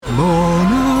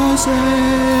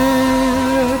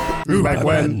Who back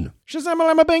when?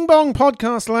 Shazamalama Bing Bong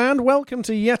Podcast Land, welcome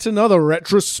to yet another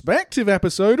retrospective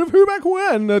episode of Who Back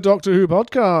When, a Doctor Who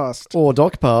podcast. Or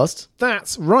Doc Past.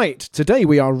 That's right, today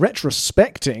we are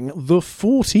retrospecting the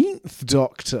 14th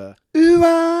Doctor. Ooh,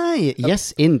 aye.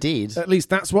 Yes, indeed. At least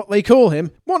that's what they call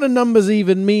him. What do numbers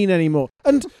even mean anymore?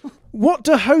 And what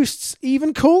do hosts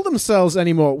even call themselves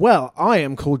anymore? Well, I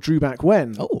am called Drew Back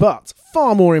When, but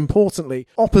far more importantly,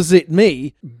 opposite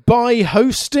me, by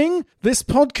hosting this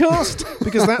podcast,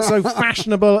 because that's so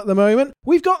fashionable at the moment,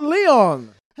 we've got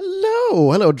Leon.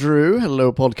 Hello, Drew.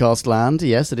 Hello, Podcast Land.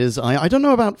 Yes, it is. I don't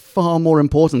know about far more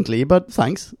importantly, but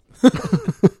thanks.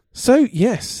 So,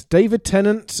 yes, David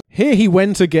Tennant, here he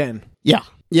went again. Yeah.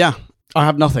 I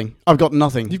have nothing. I've got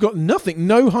nothing. You've got nothing,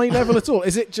 no high level at all.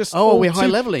 Is it just we're high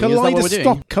leveling? Is that what we're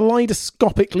doing?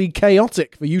 Kaleidoscopically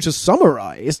chaotic for you to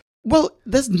summarise? Well,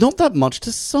 there's not that much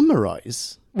to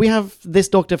summarise. We have this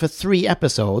Doctor for 3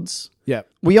 episodes. Yeah.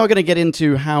 We are going to get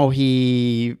into how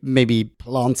he maybe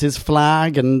plants his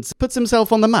flag and puts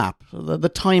himself on the map, the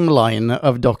timeline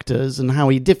of Doctors and how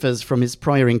he differs from his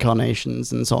prior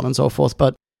incarnations and so on and so forth.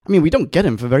 But, I mean, we don't get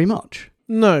him for very much.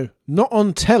 No, not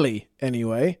on telly,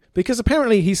 anyway, because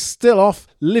apparently he's still off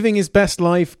living his best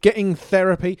life, getting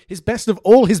therapy, his best of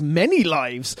all his many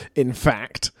lives, in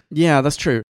fact. Yeah, that's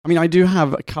true. I mean, I do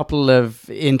have a couple of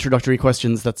introductory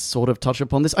questions that sort of touch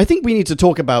upon this. I think we need to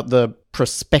talk about the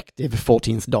prospective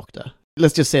 14th Doctor.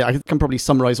 Let's just say I can probably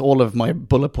summarize all of my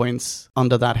bullet points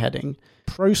under that heading.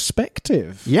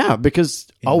 Prospective? Yeah, because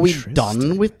are we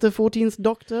done with the 14th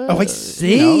Doctor? Oh, I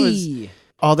see.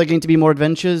 Are there going to be more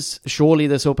adventures? Surely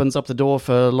this opens up the door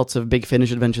for lots of Big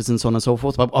Finish adventures and so on and so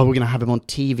forth. But are we going to have him on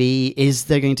TV? Is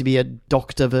there going to be a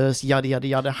Doctorverse? Yada, yada,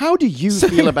 yada. How do you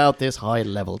feel about this high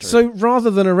level, Drew? So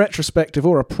rather than a retrospective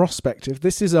or a prospective,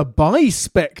 this is a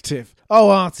bispective. Oh,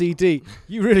 RTD,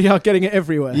 you really are getting it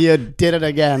everywhere. You did it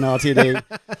again, RTD.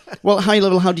 Well, high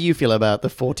level, how do you feel about the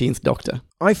 14th Doctor?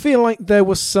 I feel like there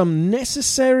was some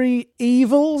necessary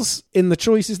evils in the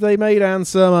choices they made and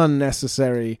some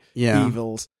unnecessary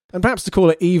evils. And perhaps to call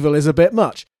it evil is a bit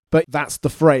much, but that's the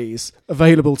phrase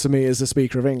available to me as a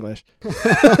speaker of English.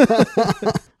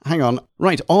 Hang on.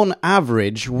 Right, on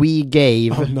average, we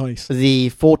gave the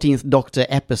 14th Doctor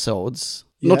episodes...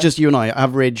 Not just you and I,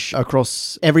 average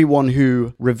across everyone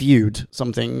who reviewed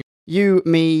something. You,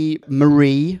 me,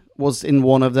 Marie was in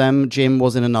one of them, Jim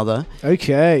was in another.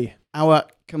 Okay. Our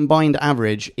combined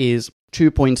average is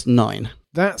 2.9.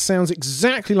 That sounds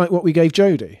exactly like what we gave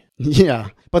Jodie. Yeah,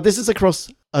 but this is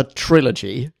across a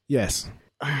trilogy. Yes.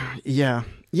 Yeah,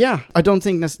 I don't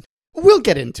think that's... We'll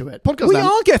get into it. Podcast we Land.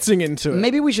 Are getting into it.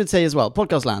 Maybe we should say as well,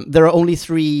 Podcast Land, there are only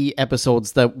 3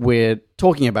 episodes that we're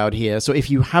talking about here, so if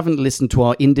you haven't listened to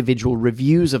our individual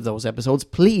reviews of those episodes,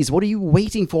 please, what are you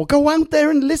waiting for? Go out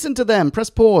there and listen to them. Press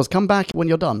pause. Come back when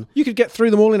you're done. You could get through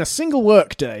them all in a single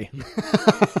work day.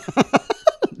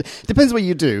 Depends what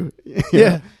you do.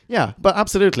 Yeah, but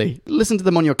absolutely. Listen to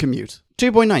them on your commute.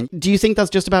 2.9. Do you think that's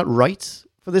just about right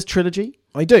for this trilogy?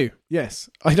 I do, yes.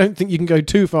 I don't think you can go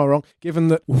too far wrong, given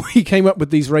that we came up with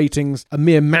these ratings a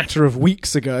mere matter of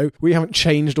weeks ago. We haven't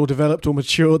changed or developed or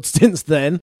matured since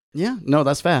then. Yeah, no,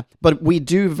 that's fair. But we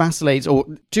do vacillate, or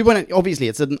 2.8, obviously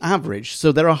it's an average,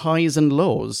 so there are highs and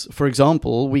lows. For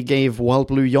example, we gave Wild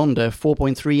Blue Yonder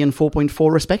 4.3 and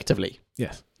 4.4 respectively.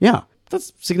 Yes. Yeah,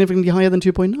 that's significantly higher than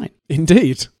 2.9.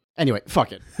 Indeed. Anyway,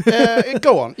 fuck it.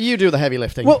 Go on, you do the heavy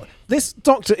lifting. Well, this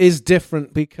Doctor is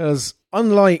different because...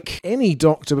 unlike any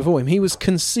Doctor before him, he was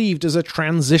conceived as a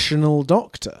transitional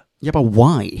Doctor. Yeah, but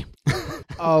why?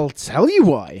 I'll tell you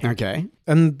why. Okay.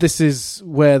 And this is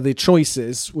where the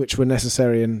choices, which were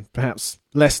necessary and perhaps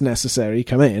less necessary,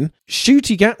 come in.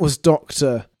 Ncuti Gatwa's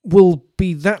Doctor will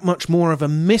be that much more of a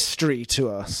mystery to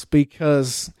us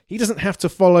because he doesn't have to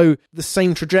follow the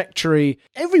same trajectory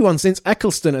everyone since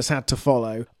Eccleston has had to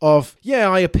follow of,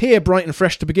 I appear bright and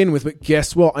fresh to begin with, but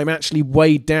guess what? I'm actually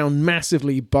weighed down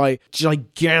massively by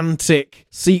gigantic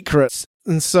secrets.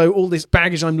 And so all this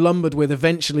baggage I'm lumbered with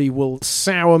eventually will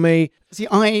sour me. See,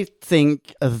 I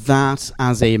think that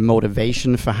as a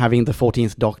motivation for having the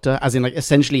 14th Doctor, as in like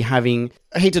essentially having...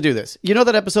 I hate to do this. You know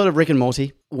that episode of Rick and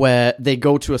Morty where they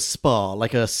go to a spa,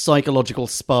 like a psychological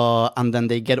spa, and then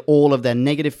they get all of their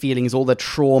negative feelings, all their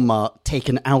trauma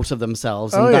taken out of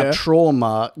themselves, and that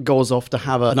trauma goes off to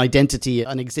have an identity,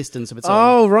 an existence of its own.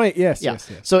 Oh, right, yes.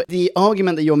 So the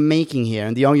argument that you're making here,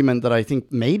 and the argument that I think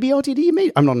maybe RTD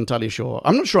made, I'm not entirely sure.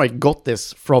 I'm not sure I got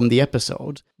this from the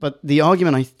episode, but the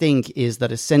argument I think is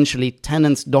that essentially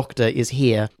Tennant's Doctor is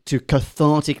here to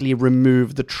cathartically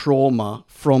remove the trauma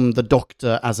from the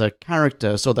Doctor as a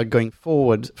character, so that going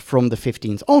forward from the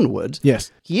 15th onward,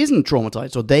 yes, he isn't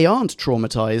traumatized, or they aren't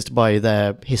traumatized by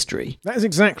their history. That is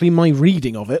exactly my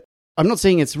reading of it. I'm not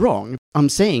saying it's wrong. I'm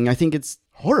saying I think it's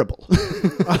horrible.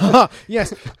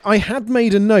 Yes, I had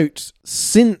made a note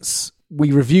since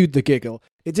we reviewed The Giggle.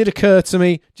 It did occur to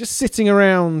me, just sitting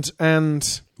around,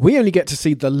 and we only get to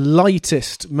see the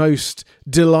lightest, most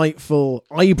delightful,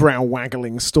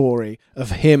 eyebrow-waggling story of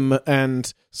him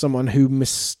and someone who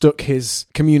mistook his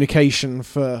communication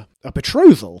for a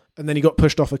betrothal, and then he got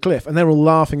pushed off a cliff, and they're all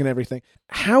laughing and everything.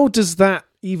 How does that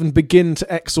even begin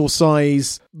to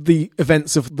exorcise the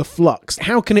events of the Flux?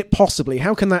 How can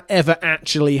that ever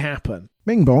actually happen?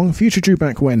 Bing bong, future Drew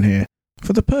back when here.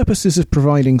 For the purposes of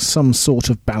providing some sort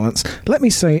of balance, let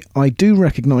me say I do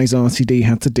recognise RTD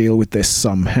had to deal with this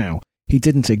somehow. He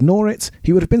didn't ignore it,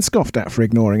 he would have been scoffed at for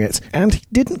ignoring it, and he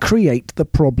didn't create the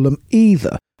problem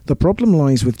either. The problem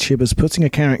lies with Chibbers putting a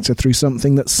character through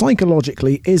something that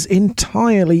psychologically is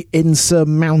entirely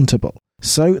insurmountable.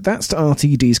 So that's to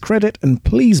RTD's credit, and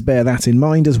please bear that in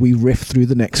mind as we riff through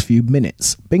the next few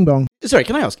minutes. Bing bong. Sorry,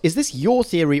 can I ask, is this your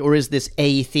theory or is this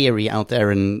a theory out there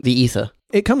in the ether?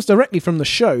 It comes directly from the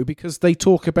show because they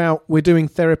talk about we're doing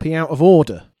therapy out of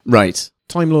order. Right.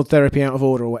 Time Lord therapy out of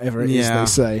order, or whatever it is they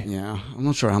say. Yeah, I'm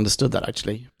not sure I understood that,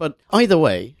 actually. But either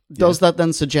way, does that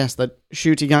then suggest that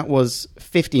Ncuti Gat was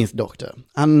 15th Doctor,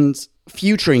 and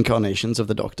future incarnations of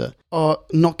the Doctor are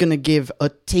not going to give a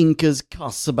tinker's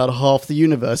cuss about half the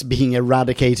universe being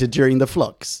eradicated during the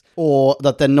Flux? Or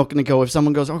that they're not going to go, if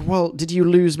someone goes, oh, well, did you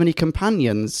lose many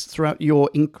companions throughout your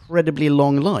incredibly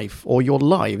long life, or your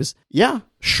lives? Yeah,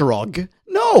 shrug.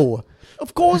 No!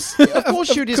 Of course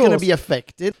Ncuti is going to be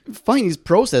affected. Fine, he's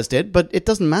processed it, but it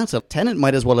doesn't matter. Tennant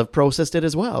might as well have processed it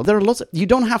as well. There are lots of... You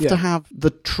don't have to have the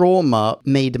trauma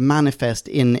made manifest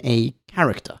in a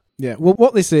character. Yeah, well,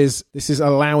 what this is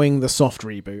allowing the soft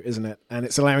reboot, isn't it? And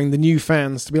it's allowing the new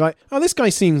fans to be like, oh, this guy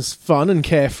seems fun and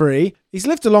carefree. He's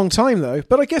lived a long time, though,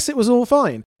 but I guess it was all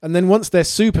fine. And then once they're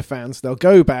super fans, they'll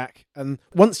go back, and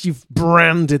once you've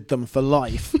branded them for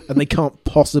life, and they can't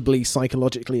possibly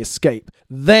psychologically escape,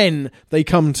 then they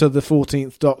come to the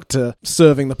 14th Doctor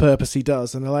serving the purpose he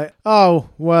does, and they're like, oh,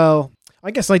 well... I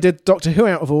guess I did Doctor Who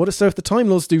out of order, so if the Time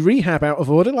Lords do rehab out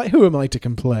of order, who am I to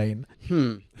complain?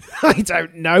 I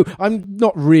don't know. I'm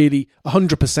not really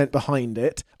 100% behind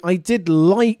it. I did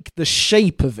like the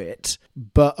shape of it,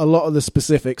 but a lot of the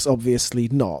specifics, obviously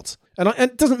not. And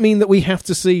it doesn't mean that we have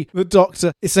to see the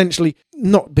Doctor essentially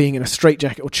not being in a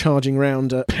straitjacket or charging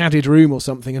around a padded room or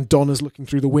something, and Donna's looking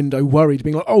through the window worried,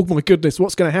 being like, oh my goodness,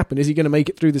 what's going to happen? Is he going to make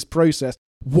it through this process?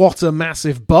 What a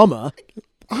massive bummer.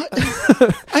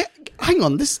 Hang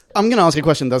on, I'm going to ask a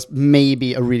question that's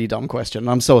maybe a really dumb question.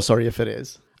 I'm so sorry if it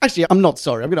is. Actually, I'm not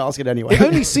sorry. I'm going to ask it anyway. It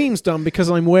only seems dumb because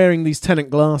I'm wearing these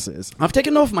Tennant glasses. I've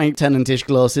taken off my Tennant-ish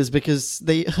glasses because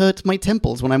they hurt my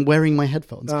temples when I'm wearing my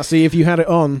headphones. See, if you had it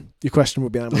on, your question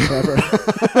would be that much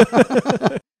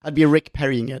cleverer. I'd be Rick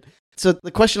Perrying it. So the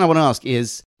question I want to ask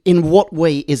is, in what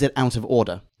way is it out of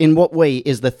order? In what way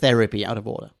is the therapy out of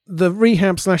order? The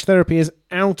rehab/therapy is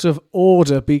out of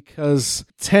order because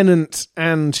Tennant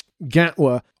and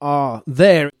Gatwa are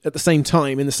there at the same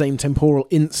time in the same temporal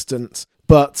instant,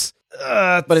 but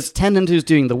it's Tennant who's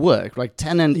doing the work. Like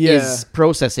Tennant is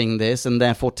processing this, and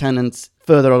therefore Tennant,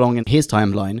 further along in his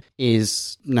timeline,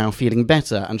 is now feeling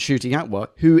better, and Ncuti Gatwa,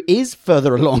 who is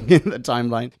further along in the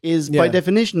timeline, is by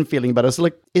definition feeling better. So,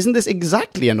 isn't this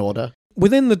exactly in order?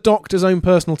 Within the Doctor's own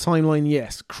personal timeline,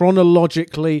 yes.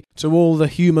 Chronologically, to all the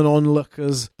human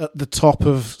onlookers at the top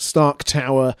of Stark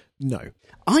Tower, no.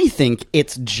 I think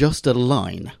it's just a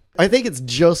line. I think it's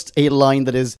just a line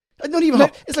that is... Not even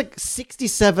it's like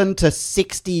 67 to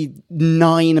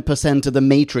 69% of the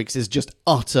Matrix is just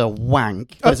utter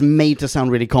wank. But it's made to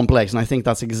sound really complex, and I think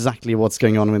that's exactly what's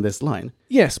going on with this line.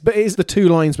 Yes, but it is the two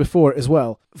lines before it as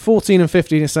well. 14 and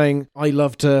 15 are saying, I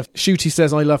loved her. Ncuti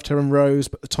says, I loved her and Rose,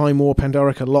 but the Time War,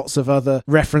 Pandorica, lots of other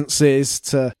references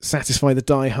to satisfy the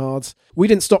diehards. We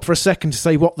didn't stop for a second to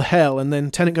say, what the hell? And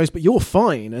then Tennant goes, but you're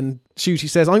fine. And Ncuti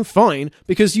says, I'm fine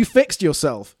because you fixed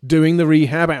yourself doing the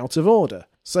rehab out of order.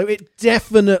 So it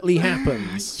definitely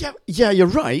happens. Yeah, you're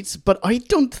right, but I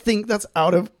don't think that's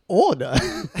out of order.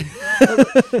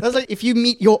 That's like if you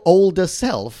meet your older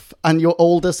self, and your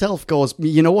older self goes,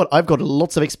 you know what, I've got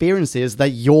lots of experiences that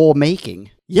you're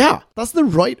making. Yeah, that's the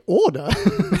right order.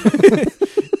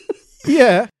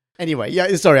 Yeah. Anyway,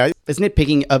 sorry, it's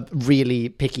nitpicking a really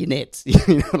picky nit.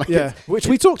 Which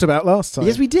we talked about last time.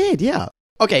 Yes, we did, yeah.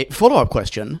 Okay, follow-up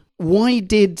question. Why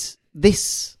did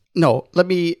this No, let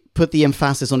me put the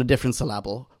emphasis on a different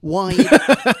syllable. Why?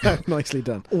 Nicely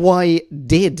done. Why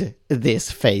did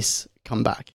this face come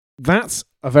back? That's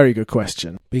a very good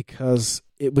question, because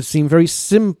it would seem very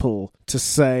simple to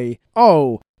say,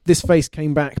 oh, this face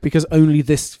came back because only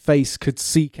this face could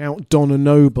seek out Donna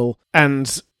Noble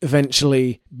and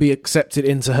eventually be accepted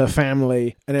into her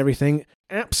family and everything.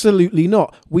 Absolutely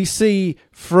not. We see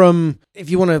from, if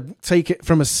you want to take it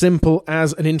from as simple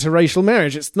as an interracial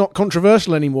marriage, it's not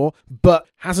controversial anymore, but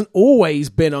hasn't always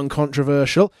been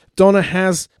uncontroversial. Donna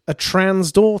has a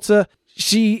trans daughter.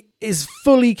 She is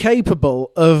fully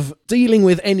capable of dealing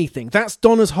with anything. That's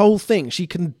Donna's whole thing. She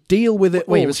can deal with it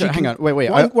all. Hang on. Wait.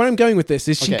 Where I'm going with this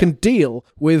is she can deal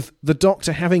with the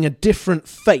Doctor having a different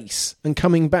face and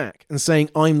coming back and saying,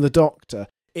 I'm the Doctor.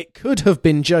 It could have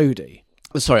been Jodie.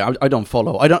 Sorry, I don't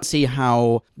follow. I don't see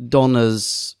how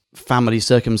Donna's family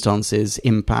circumstances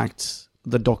impact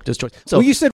the Doctor's choice. So, well,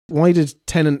 you said, why did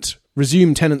Tennant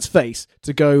resume Tennant's face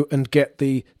to go and get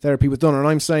the therapy with Donna? And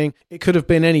I'm saying it could have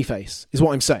been any face, is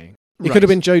what I'm saying. It could have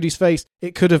been Jodie's face.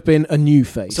 It could have been a new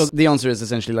face. So the answer is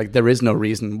essentially like there is no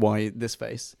reason why this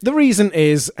face. The reason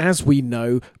is, as we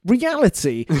know,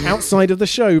 reality outside of the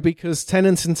show, because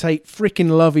Tennant and Tate freaking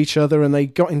love each other and they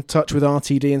got in touch with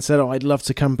RTD and said, oh, I'd love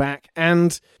to come back.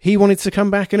 And he wanted to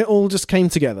come back and it all just came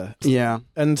together. Yeah.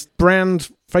 And brand,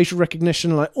 facial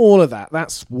recognition, like all of that.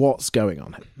 That's what's going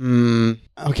on.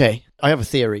 Okay. I have a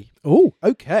theory. Oh,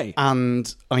 okay.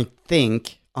 And I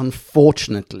think,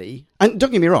 unfortunately, and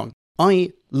don't get me wrong,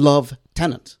 I love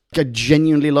Tennant. I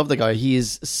genuinely love the guy. He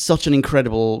is such an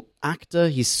incredible actor.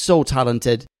 He's so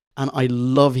talented. And I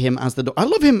love him as the Doctor. I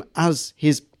love him as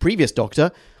his previous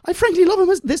Doctor. I frankly love him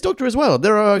as this Doctor as well.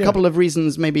 There are a couple of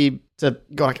reasons maybe to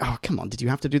go like, oh, come on, did you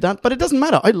have to do that? But it doesn't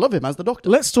matter. I love him as the Doctor.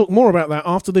 Let's talk more about that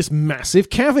after this massive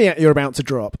caveat you're about to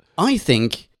drop. I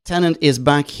think Tennant is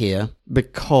back here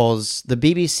because the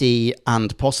BBC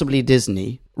and possibly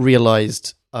Disney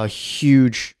realized a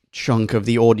huge chunk of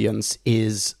the audience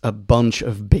is a bunch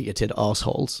of bigoted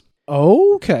assholes.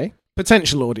 Okay.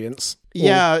 Potential audience.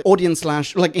 Yeah, audience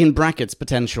slash, like in brackets,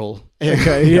 potential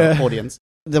audience.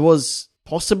 There was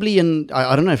possibly,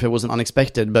 I don't know if it wasn't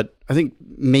unexpected, but I think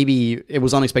maybe it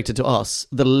was unexpected to us,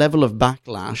 the level of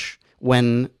backlash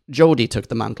when Jodie took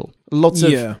the mantle. Lots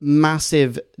of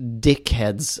massive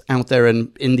dickheads out there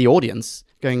in the audience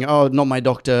going, oh, not my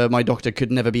Doctor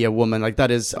could never be a woman. Like,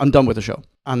 I'm done with the show.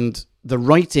 And the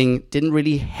writing didn't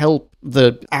really help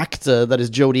the actor that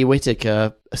is Jodie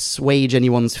Whittaker assuage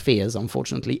anyone's fears,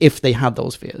 unfortunately, if they had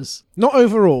those fears. Not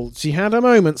overall. She had her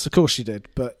moments, of course she did.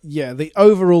 But yeah, the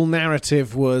overall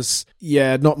narrative was,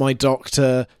 not my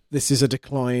Doctor, this is a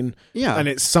decline. Yeah. And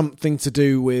it's something to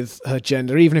do with her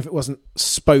gender. Even if it wasn't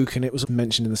spoken, it was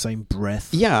mentioned in the same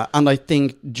breath. Yeah, and I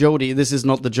think Jodie, this is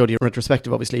not the Jodie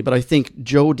retrospective, obviously, but I think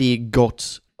Jodie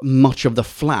got much of the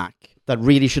flack that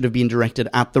really should have been directed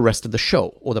at the rest of the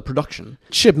show or the production.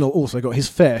 Chibnall also got his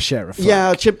fair share of flack.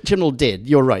 Yeah, Chibnall did.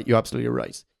 You're right. You're absolutely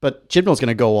right. But Chibnall's going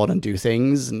to go on and do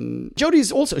things, and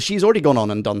Jodie's also, she's already gone on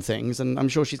and done things, and I'm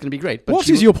sure she's going to be great. But what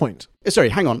is your point? Sorry,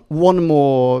 hang on. One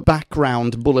more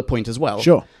background bullet point as well.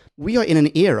 Sure. We are in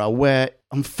an era where,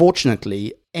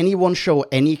 unfortunately, anyone show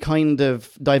any kind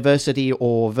of diversity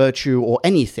or virtue or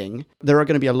anything, there are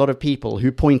going to be a lot of people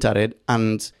who point at it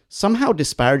and somehow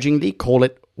disparagingly call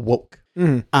it woke.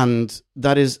 Mm. And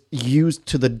that is used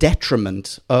to the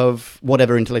detriment of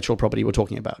whatever intellectual property we're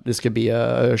talking about. This could be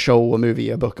a show, a movie,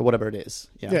 a book, or whatever it is.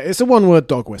 Yeah, it's a one-word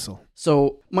dog whistle.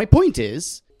 So my point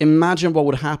is, imagine what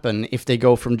would happen if they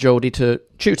go from Jodie to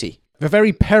Ncuti. A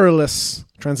very perilous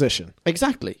transition.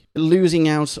 Exactly. Losing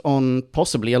out on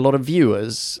possibly a lot of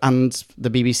viewers, and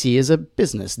the BBC is a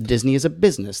business. Disney is a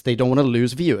business. They don't want to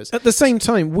lose viewers. At the same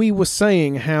time, we were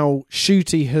saying how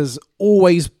Ncuti has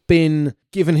always been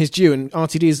given his due, and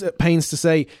RTD is at pains to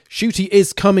say Ncuti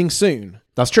is coming soon.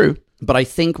 That's true. But I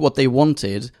think what they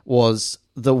wanted was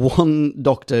the one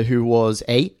Doctor who was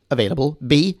A, available,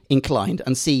 B, inclined,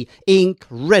 and C,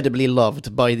 incredibly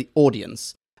loved by the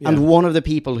audience. Yeah. And one of the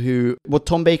people who, what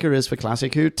Tom Baker is for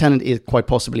Classic Who, Tennant is quite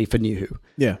possibly for New Who.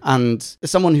 Yeah. And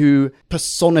someone who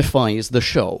personifies the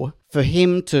show, for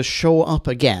him to show up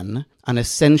again and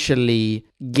essentially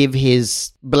give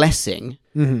his blessing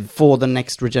for the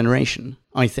next regeneration,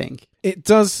 I think. It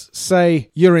does say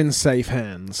you're in safe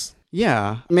hands.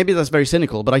 Yeah, maybe that's very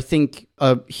cynical, but I think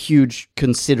a huge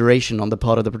consideration on the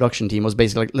part of the production team was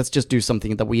basically like, let's just do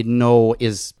something that we know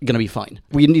is going to be fine.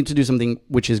 We need to do something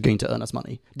which is going to earn us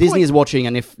money. Disney is watching,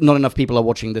 and if not enough people are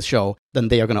watching this show, then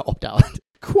they are going to opt out.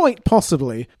 Quite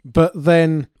possibly, but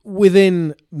then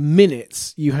within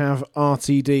minutes, you have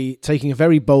RTD taking a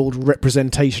very bold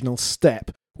representational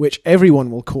step which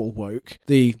everyone will call woke,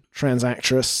 the trans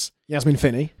actress Yasmin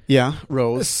Finney. Yeah,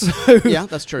 Rose. So, Yeah,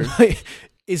 that's true.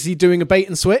 is he doing a bait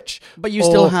and switch? But you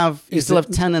still have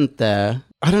Tennant there.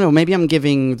 I don't know, maybe I'm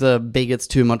giving the bigots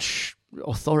too much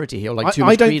authority here, like too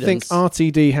much I don't credence. think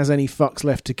RTD has any fucks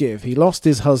left to give. He lost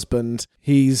his husband.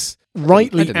 He's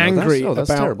rightly angry that's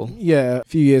about terrible. Yeah, a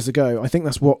few years ago. I think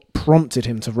that's what prompted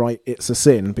him to write It's a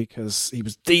Sin, because he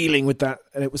was dealing with that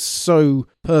and it was so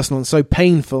personal and so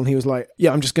painful, and he was like,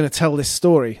 yeah, I'm just going to tell this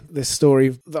story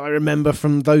that I remember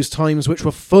from those times which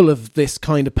were full of this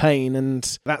kind of pain,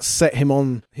 and that set him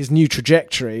on his new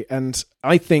trajectory. And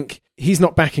I think he's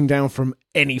not backing down from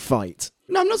any fight.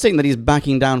 No, I'm not saying that he's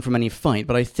backing down from any fight,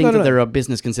 but I think that there are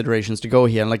business considerations to go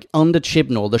here. Like, under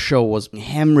Chibnall, the show was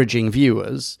hemorrhaging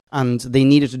viewers, and they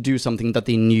needed to do something that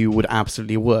they knew would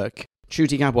absolutely work.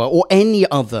 Ncuti Gatwa, or any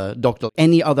other doctor,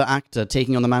 any other actor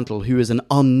taking on the mantle who is an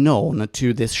unknown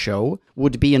to this show,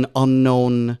 would be an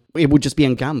unknown... It would just be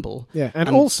a gamble. Yeah, and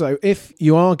also, if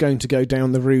you are going to go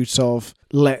down the route of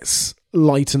let's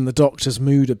lighten the Doctor's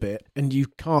mood a bit, and you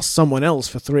cast someone else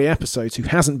for 3 episodes who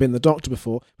hasn't been the Doctor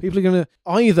before, people are going to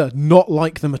either not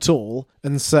like them at all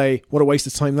and say, what a waste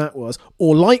of time that was,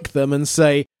 or like them and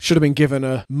say, should have been given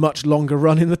a much longer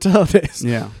run in the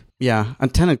TARDIS. Yeah,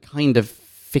 and Tennant kind of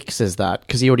fixes that,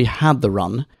 because he already had the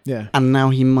run, and now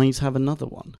he might have another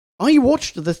one. I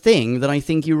watched the thing that I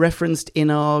think you referenced in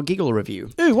our Giggle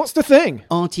review. Ooh, what's the thing?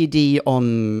 RTD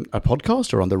on a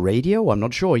podcast or on the radio? I'm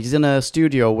not sure. He's in a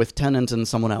studio with Tennant and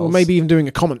someone else. Or maybe even doing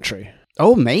a commentary.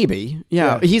 Oh, maybe.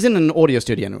 Yeah. He's in an audio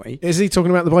studio anyway. Is he talking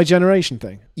about the bi-generation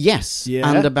thing? Yes. Yeah.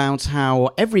 And about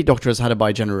how every Doctor has had a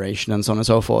bi-generation and so on and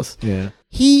so forth. Yeah.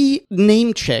 He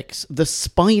name-checks the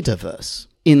Spider-Verse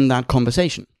in that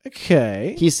conversation.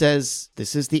 Okay. He says,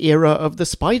 this is the era of the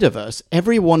Spider-Verse.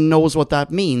 Everyone knows what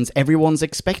that means. Everyone's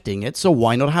expecting it, so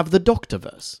why not have the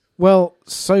Doctorverse? Well,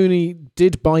 Sony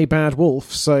did buy Bad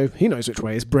Wolf, so he knows which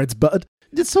way his bread's buttered.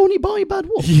 Did Sony buy Bad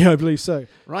Wolf? Yeah, I believe so.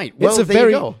 Right. Well, there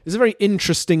you go. It's a very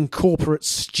interesting corporate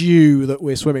stew that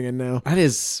we're swimming in now. That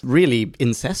is really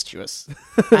incestuous.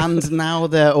 And now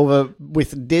they're over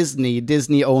with Disney.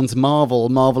 Disney owns Marvel.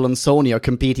 Marvel and Sony are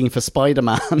competing for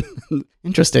Spider-Man.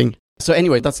 Interesting. So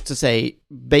anyway, that's to say,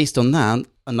 based on that,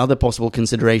 another possible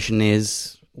consideration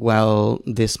is, well,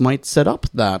 this might set up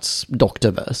that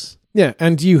Doctorverse. Yeah,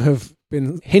 and you have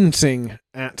been hinting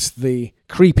at the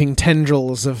creeping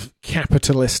tendrils of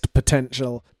capitalist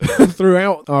potential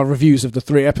throughout our reviews of the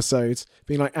 3 episodes,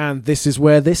 being like, and this is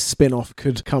where this spin-off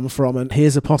could come from, and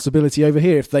here's a possibility over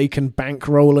here if they can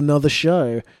bankroll another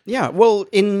show. Yeah, well,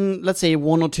 in, let's say,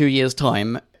 1 or 2 years'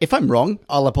 time, if I'm wrong,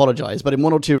 I'll apologize, but in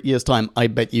 1 or 2 years' time, I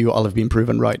bet you I'll have been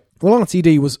proven right. Well,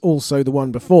 RTD was also the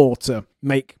one before to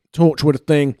make Torchwood a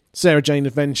thing, Sarah Jane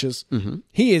Adventures. Mm-hmm.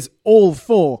 He is all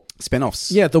for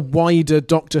spin-offs. Yeah, the wider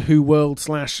Doctor Who world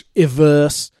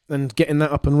 /Everse and getting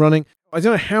that up and running. I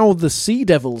don't know how the Sea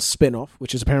Devils spin-off,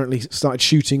 which has apparently started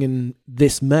shooting in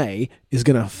this May, is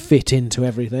going to fit into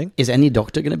everything. Is any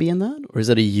Doctor going to be in that? Or is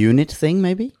it a unit thing,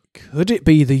 maybe? Could it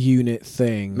be the unit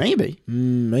thing? Maybe.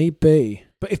 Maybe.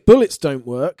 But if bullets don't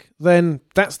work, then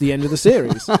that's the end of the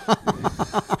series.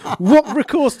 What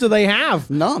recourse do they have?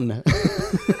 None.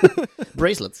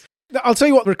 Bracelets. I'll tell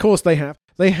you what recourse they have.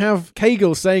 They have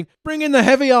Kegel saying, bring in the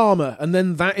heavy armour, and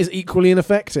then that is equally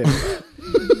ineffective.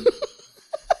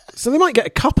 So they might get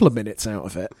a couple of minutes out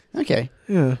of it. Okay.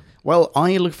 Yeah. Well,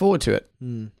 I look forward to it.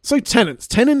 So Tennant.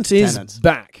 Tennant is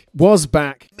back. Was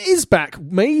back. Is back.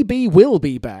 Maybe will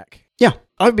be back. Yeah.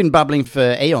 I've been babbling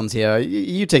for aeons here.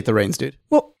 You take the reins, dude.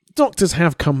 Well, Doctors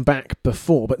have come back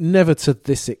before, but never to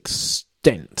this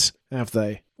extent, have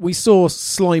they? We saw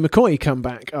Sly McCoy come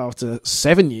back after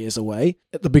 7 years away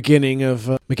at the beginning of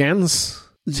McGann's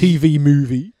TV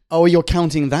movie. Oh, you're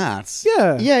counting that?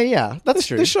 Yeah. Yeah. That's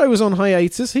true. The show was on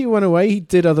hiatus. He went away. He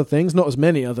did other things, not as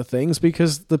many other things,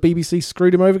 because the BBC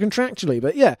screwed him over contractually.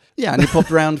 But yeah. Yeah, and he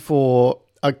popped around for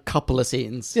a couple of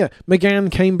scenes. Yeah. McGann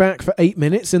came back for 8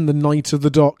 minutes in The Night of the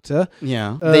Doctor.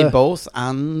 Yeah. They both,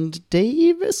 and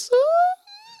Davison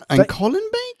and Colin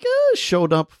Baker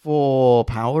showed up for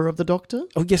Power of the Doctor.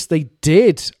 Oh, yes, they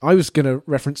did. I was going to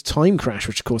reference Time Crash,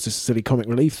 which, of course, is a silly comic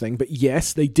relief thing. But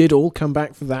yes, they did all come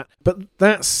back for that. But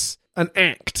that's an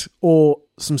act or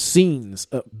some scenes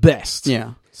at best.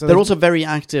 Yeah. So they're also very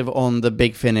active on the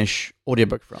Big Finish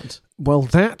audiobook front. Well,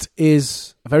 that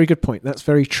is a very good point. That's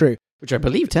very true. Which I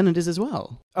believe Tennant is as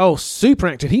well. Oh, super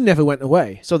active. He never went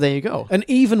away. So there you go. And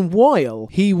even while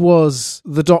he was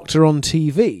the Doctor on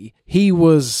TV, he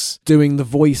was doing the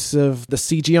voice of the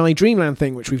CGI Dreamland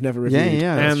thing, which we've never reviewed.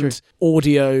 Yeah, that's and true.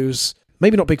 audios,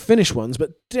 maybe not Big Finish ones,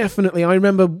 but definitely I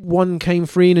remember one came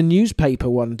free in a newspaper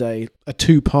one day, a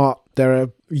 2-part. There are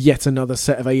yet another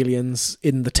set of aliens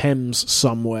in the Thames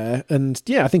somewhere. And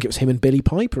yeah, I think it was him and Billy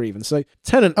Piper even. So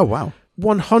Tennant, Oh, wow.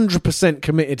 100%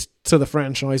 committed to the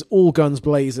franchise, all guns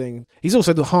blazing. He's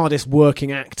also the hardest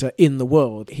working actor in the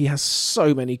world. He has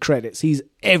so many credits. He's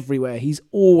everywhere. He's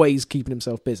always keeping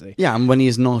himself busy. Yeah, and when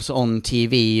he's not on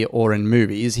TV or in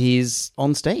movies, he's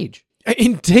on stage.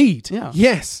 Indeed. Yeah.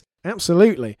 Yes,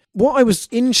 absolutely. What I was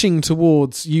inching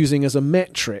towards using as a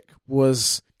metric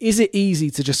was, is it easy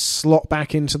to just slot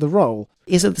back into the role?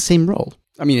 Is it the same role?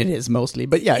 I mean, it is mostly,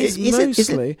 but yeah, is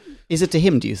it to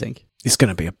him, do you think? It's going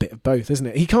to be a bit of both, isn't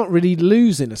it? He can't really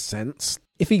lose in a sense.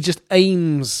 If he just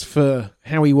aims for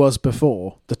how he was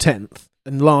before, the 10th,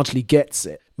 and largely gets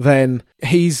it, then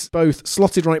he's both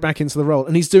slotted right back into the role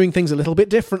and he's doing things a little bit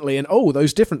differently. And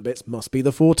those different bits must be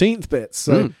the 14th bits.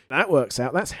 So that works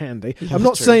out. That's handy. Yeah, I'm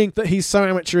not saying that he's so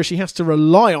amateurish he has to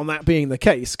rely on that being the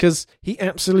case, because he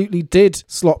absolutely did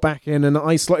slot back in, and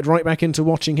I slotted right back into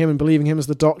watching him and believing him as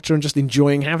the Doctor and just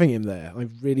enjoying having him there. I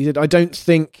really did. I don't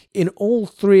think in all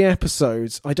 3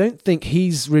 episodes, I don't think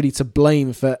he's really to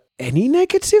blame for any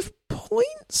negative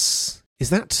points. Is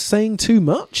that saying too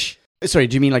much? Sorry,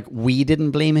 do you mean like we didn't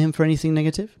blame him for anything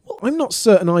negative? Well, I'm not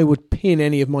certain I would pin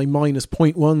any of my minus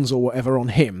 0.1s or whatever on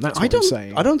him. That's what I'm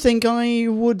saying. I don't think I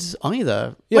would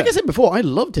either. Yeah. Like I said before, I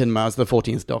loved him as the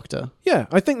 14th Doctor. Yeah,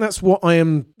 I think that's what I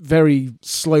am very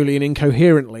slowly and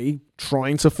incoherently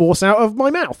trying to force out of my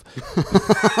mouth.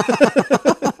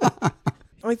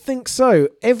 I think so.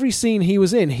 Every scene he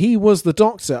was in, he was the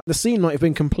Doctor. The scene might have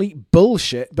been complete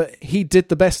bullshit, but he did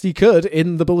the best he could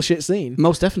in the bullshit scene.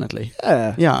 Most definitely.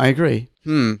 Yeah. Yeah, I agree.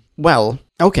 Well,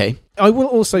 okay. I will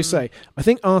also say, I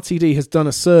think RTD has done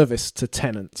a service to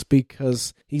Tennant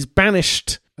because he's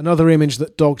banished another image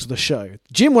that dogged the show.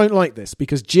 Jim won't like this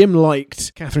because Jim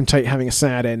liked Catherine Tate having a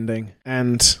sad ending,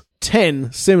 and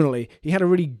 10, similarly, he had a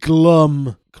really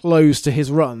glum close to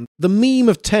his run. The meme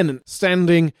of Tennant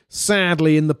standing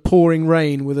sadly in the pouring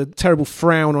rain with a terrible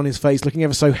frown on his face, looking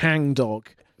ever so hangdog.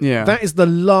 Yeah. That is the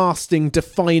lasting,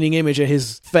 defining image of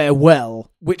his farewell,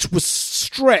 which was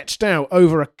stretched out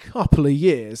over a couple of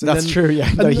years. That's true,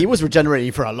 yeah. No, he was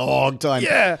regenerating for a long time.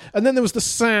 Yeah, and then there was the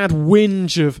sad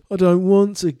whinge of, I don't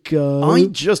want to go. I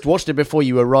just watched it before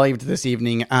you arrived this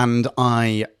evening, and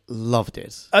I loved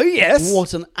it. Oh, yes.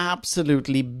 What an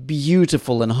absolutely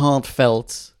beautiful and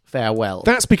heartfelt farewell.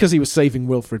 That's because he was saving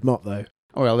Wilfred Mott, though.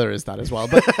 Oh, well, there is that as well.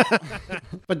 But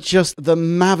but just the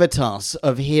mavitas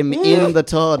of him in the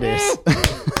TARDIS.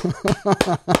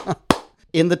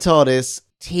 In the TARDIS,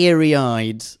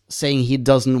 teary-eyed, saying he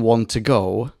doesn't want to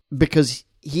go because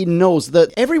he knows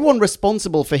that everyone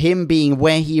responsible for him being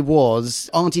where he was,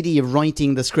 RTD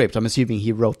writing the script, I'm assuming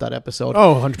he wrote that episode.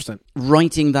 Oh, 100%.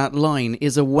 Writing that line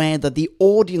is aware that the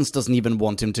audience doesn't even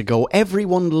want him to go.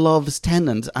 Everyone loves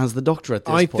Tennant as the Doctor at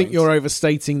this point. I think you're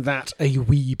overstating that a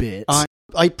wee bit.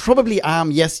 I probably am,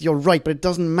 yes, you're right, but it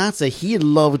doesn't matter. He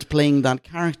loved playing that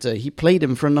character. He played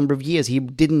him for a number of years. He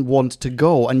didn't want to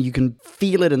go, and you can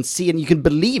feel it and see it, and you can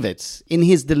believe it in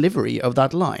his delivery of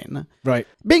that line. Right.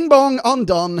 Bing bong,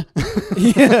 undone.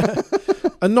 Yeah.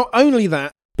 And not only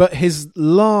that, but his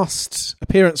last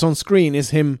appearance on screen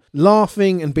is him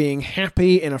laughing and being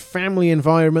happy in a family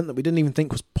environment that we didn't even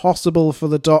think was possible for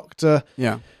the Doctor.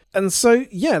 Yeah. And so,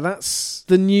 yeah, that's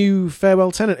the new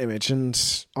Farewell Tennant image, and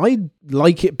I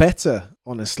like it better,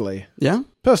 honestly. Yeah?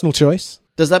 Personal choice.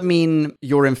 Does that mean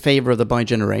you're in favour of the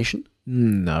bi-generation?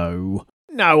 No.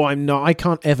 No, I'm not. I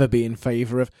can't ever be in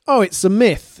favour of, it's a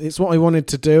myth. It's what I wanted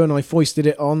to do, and I foisted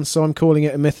it on, so I'm calling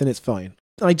it a myth, and it's fine.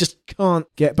 I just can't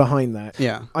get behind that.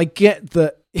 Yeah. I get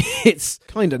that it's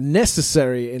kind of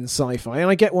necessary in sci-fi, and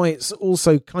I get why it's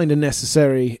also kind of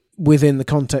necessary within the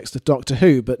context of Doctor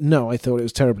Who, but no, I thought it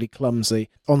was terribly clumsy,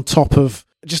 on top of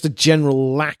just a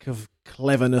general lack of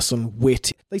cleverness and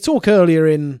wit. They talk earlier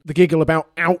in The Giggle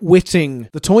about outwitting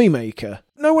the toy maker.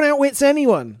 No one outwits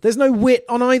anyone. There's no wit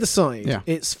on either side. Yeah.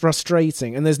 It's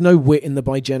frustrating, and there's no wit in the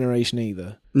bi-generation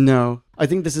either. No. I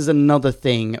think this is another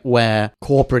thing where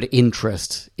corporate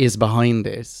interest is behind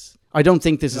this. I don't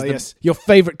think this is yes. Your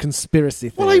favourite conspiracy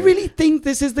theory. Well, I really think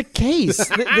this is the case.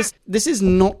 This is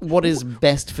not what is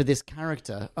best for this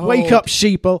character. Wake up,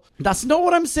 sheeple. That's not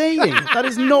what I'm saying. That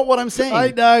is not what I'm saying.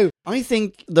 I know. I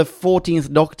think the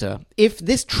 14th Doctor, if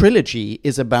this trilogy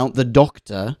is about the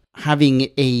Doctor having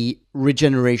a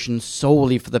regeneration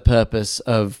solely for the purpose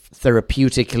of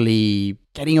therapeutically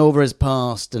getting over his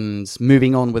past and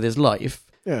moving on with his life,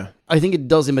 yeah, I think it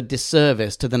does him a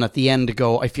disservice to then at the end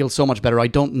go, I feel so much better, I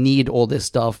don't need all this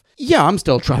stuff. Yeah, I'm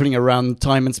still traveling around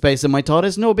time and space in my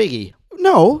TARDIS, no biggie.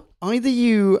 No, either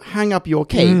you hang up your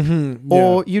cape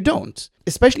or you don't.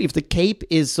 Especially if the cape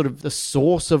is sort of the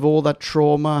source of all that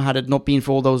trauma. Had it not been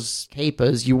for all those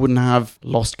capers, you wouldn't have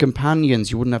lost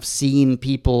companions. You wouldn't have seen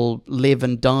people live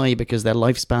and die because their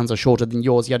lifespans are shorter than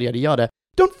yours, yada, yada, yada.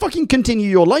 Don't fucking continue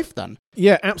your life then.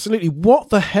 Yeah, absolutely. What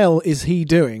the hell is he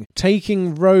doing?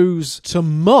 Taking Rose to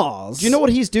Mars? Do you know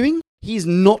what he's doing? He's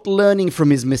not learning from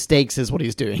his mistakes is what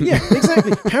he's doing. Yeah,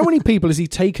 exactly. How many people has he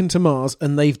taken to Mars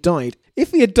and they've died?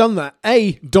 If he had done that,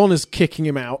 A, Donna's kicking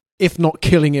him out, if not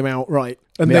killing him outright.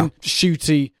 And then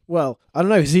Shooty, well, I don't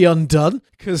know, is he undone?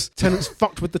 Because Tennant's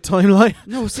fucked with the timeline?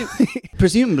 No,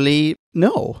 presumably,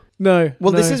 no. No.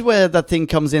 Well, this is where that thing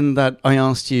comes in that I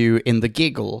asked you in the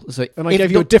giggle. So and I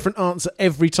gave you a different answer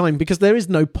every time because there is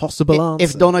no possible answer.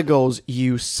 If Donna goes,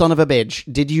 you son of a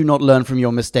bitch, did you not learn from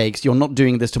your mistakes? You're not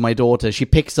doing this to my daughter. She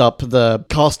picks up the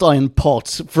cast iron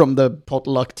pot from the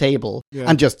potluck table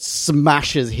and just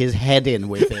smashes his head in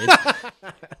with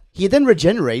it. He then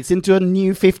regenerates into a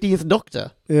new 15th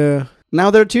Doctor. Yeah.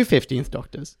 Now there are two 15th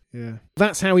Doctors. Yeah.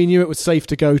 That's how he knew it was safe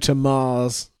to go to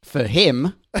Mars. For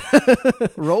him,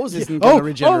 Rose isn't going to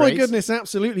regenerate. Oh my goodness,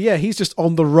 absolutely. Yeah, he's just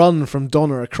on the run from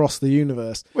Donna across the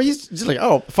universe. Well, he's just like,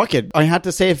 oh, fuck it. I had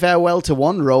to say farewell to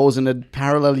one Rose in a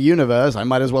parallel universe. I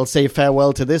might as well say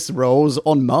farewell to this Rose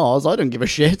on Mars. I don't give a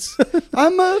shit.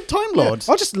 I'm a Time Lord.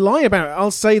 Yeah, I'll just lie about it. I'll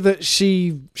say that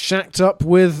she shacked up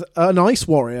with an ice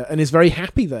warrior and is very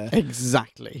happy there.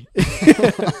 Exactly.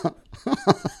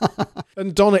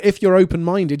 And Donna, if you're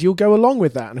open-minded, you'll go along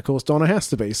with that. And of course, Donna has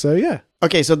to be. So, yeah.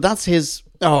 Okay, so that's his...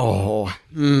 Oh.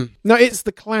 No, it's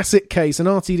the classic case, and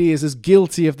RTD is as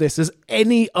guilty of this as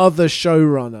any other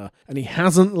showrunner, and he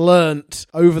hasn't learnt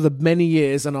over the many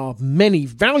years and our many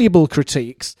valuable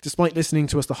critiques, despite listening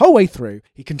to us the whole way through.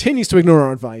 He continues to ignore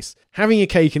our advice, having a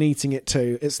cake and eating it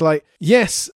too. It's like,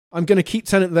 yes, I'm going to keep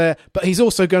Tennant there, but he's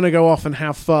also going to go off and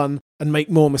have fun and make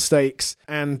more mistakes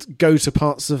and go to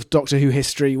parts of Doctor Who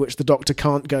history which the Doctor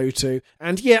can't go to.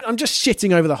 And yeah, I'm just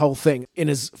shitting over the whole thing in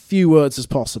as few words as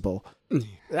possible.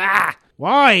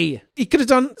 Why? He could have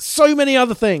done so many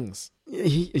other things.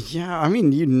 Yeah, I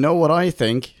mean, you know what I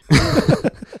think.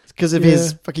 It's because of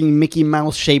his fucking Mickey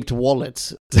Mouse shaped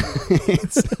wallet.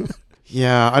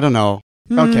 Yeah, I don't know.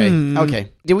 Okay.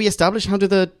 Did we establish how do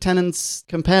the Tennants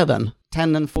compare then?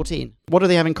 10 and 14. What do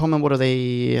they have in common? What do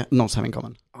they not have in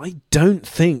common? I don't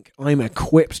think I'm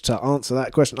equipped to answer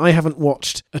that question. I haven't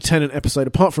watched a Tennant episode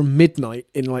apart from Midnight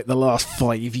in like the last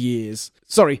 5 years.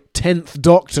 Sorry, 10th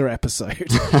Doctor episode.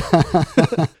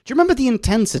 Do you remember the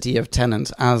intensity of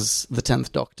Tennant as the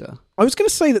 10th Doctor? I was going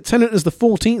to say that Tennant as the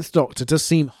 14th Doctor does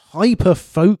seem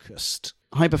hyper-focused.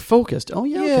 Hyper-focused? Oh,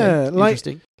 yeah, yeah, okay.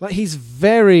 Interesting. Like he's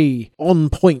very on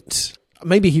point.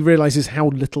 Maybe he realises how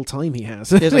little time he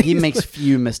has. Like he makes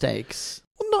few mistakes.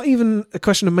 Well, not even a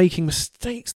question of making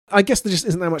mistakes. I guess there just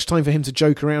isn't that much time for him to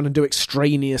joke around and do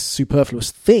extraneous, superfluous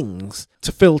things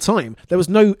to fill time. There was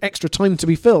no extra time to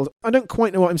be filled. I don't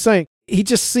quite know what I'm saying. He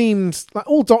just seemed like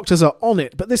all doctors are on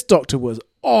it, but this Doctor was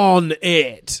on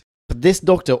it. But this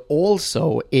Doctor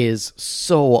also is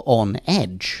so on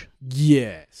edge.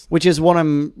 Yes. Which is what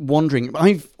I'm wondering.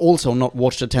 I've also not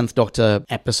watched a 10th Doctor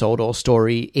episode or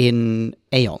story in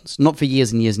aeons. Not for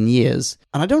years and years and years.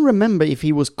 And I don't remember if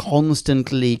he was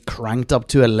constantly cranked up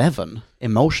to 11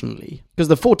 emotionally. Because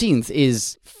the 14th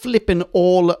is flipping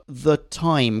all the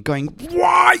time going,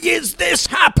 why is this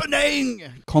happening?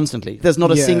 Constantly. There's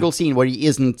not a single scene where he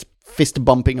isn't fist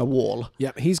bumping a wall.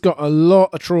 Yeah, he's got a lot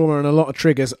of trauma and a lot of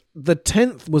triggers. The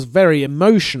 10th was very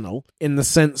emotional in the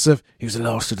sense of he was the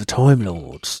last of the Time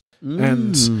Lords.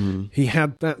 And he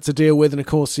had that to deal with, and of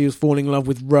course he was falling in love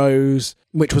with Rose,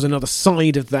 which was another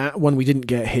side of that, one we didn't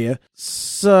get here.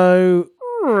 So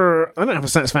I don't have a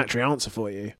satisfactory answer for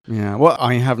you. Yeah, well,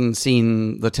 I haven't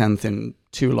seen the 10th in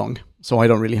too long, so I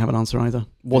don't really have an answer either.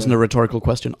 Wasn't a rhetorical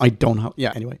question. I don't have...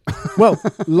 Yeah, anyway. Well,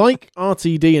 like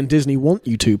RTD and Disney want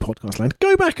you to, Podcast Land,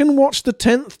 go back and watch the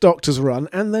 10th Doctor's run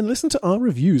and then listen to our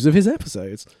reviews of his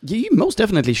episodes. You most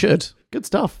definitely should. Good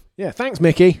stuff. Yeah, thanks,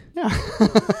 Mickey. Yeah.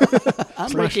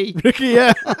 I'm Ricky. Ricky,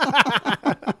 yeah.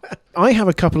 I have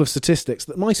a couple of statistics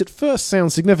that might at first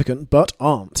sound significant, but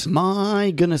aren't.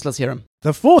 My goodness, let's hear them.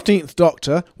 The 14th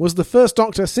Doctor was the first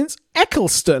Doctor since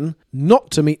Eccleston not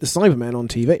to meet the Cybermen on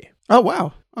TV. Oh,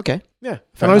 wow. Okay. Yeah.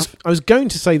 And I was going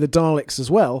to say the Daleks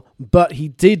as well, but he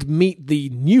did meet the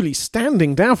newly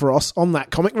standing Davros on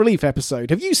that Comic Relief episode.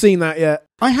 Have you seen that yet?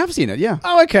 I have seen it, yeah.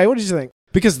 Oh, okay. What did you think?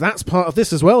 Because that's part of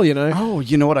this as well, you know. Oh,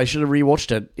 you know what? I should have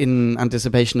rewatched it in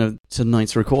anticipation of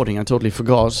tonight's recording. I totally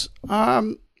forgot.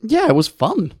 Yeah, it was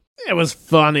fun. It was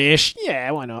fun-ish.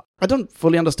 Yeah, why not? I don't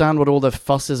fully understand what all the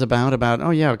fuss is about, oh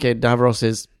yeah, okay, Davros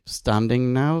is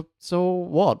standing now, so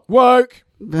what? Woke!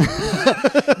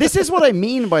 This is what I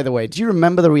mean, by the way. Do you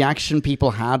remember the reaction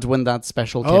people had when that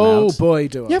special came out? Oh boy,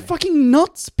 do I. Yeah, fucking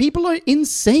nuts. People are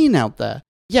insane out there.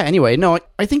 Yeah, anyway, no,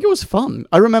 I think it was fun.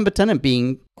 I remember Tennant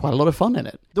being quite a lot of fun in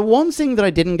it. The one thing that I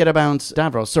didn't get about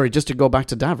Davros, sorry, just to go back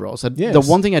to Davros, yes. The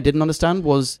one thing I didn't understand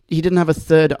was he didn't have a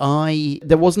third eye.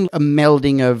 There wasn't a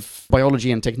melding of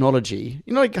biology and technology.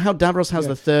 You know, like how Davros has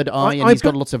the third eye and he's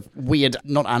got lots of weird,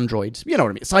 not androids, you know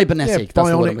what I mean, cybernetic. Yeah,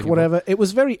 bionic, whatever. It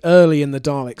was very early in the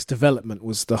Daleks' development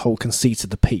was the whole conceit of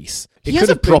the piece. He has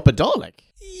a proper Dalek.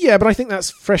 Yeah, but I think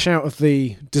that's fresh out of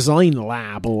the design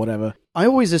lab or whatever. I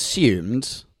always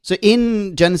assumed... So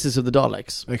in Genesis of the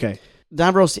Daleks, okay,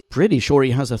 Davros, pretty sure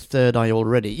he has a third eye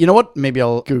already. You know what? Maybe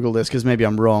I'll Google this because maybe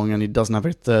I'm wrong and he doesn't have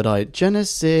a third eye.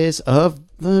 Genesis of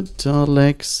the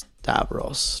Daleks,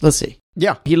 Davros. Let's see.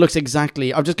 Yeah, he looks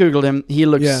exactly... I've just Googled him. He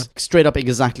looks straight up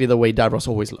exactly the way Davros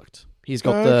always looked. He's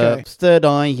got the third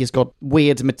eye. He's got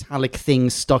weird metallic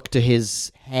things stuck to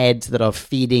his head that are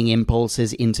feeding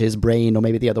impulses into his brain, or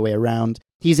maybe the other way around.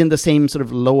 He's in the same sort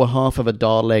of lower half of a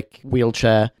Dalek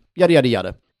wheelchair. Yada, yada,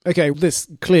 yada. Okay, this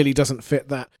clearly doesn't fit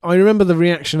that. I remember the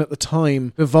reaction at the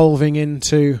time evolving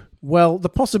into, well, the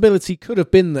possibility could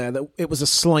have been there that it was a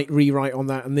slight rewrite on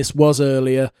that and this was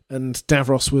earlier and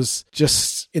Davros was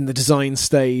just in the design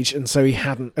stage and so he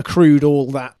hadn't accrued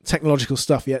all that technological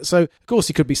stuff yet. So, of course,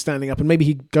 he could be standing up and maybe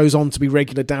he goes on to be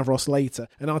regular Davros later.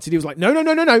 And RTD was like,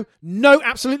 no,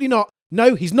 absolutely not.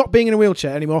 No, he's not being in a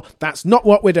wheelchair anymore. That's not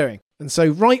what we're doing. And so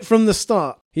right from the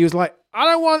start, he was like, I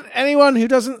don't want anyone who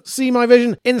doesn't see my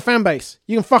vision in the fan base.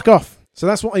 You can fuck off. So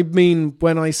that's what I mean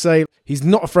when I say he's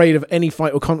not afraid of any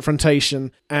fight or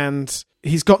confrontation and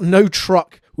he's got no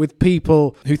truck with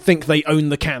people who think they own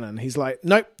the canon. He's like,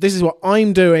 nope, this is what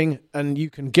I'm doing and you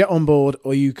can get on board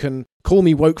or you can call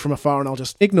me woke from afar and I'll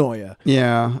just ignore you.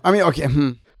 Yeah, I mean, okay,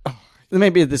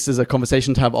 maybe this is a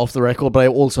conversation to have off the record, but I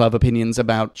also have opinions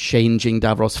about changing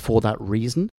Davros for that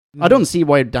reason. I don't see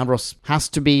why Davros has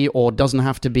to be or doesn't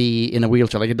have to be in a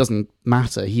wheelchair. Like, it doesn't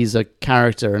matter. He's a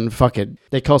character, and fuck it.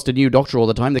 They cast a new Doctor all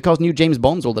the time. They cast new James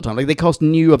Bonds all the time. Like, they cast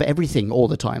new of everything all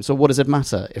the time. So what does it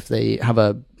matter if they have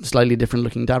a slightly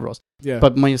different-looking Davros? Yeah.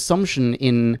 But my assumption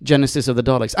in Genesis of the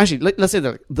Daleks... Actually, let's say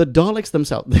that the Daleks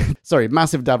themselves... Sorry,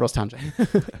 massive Davros tangent.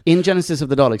 In Genesis of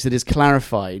the Daleks, it is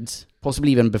clarified...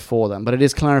 possibly even before then, but it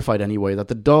is clarified anyway, that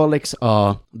the Daleks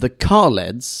are the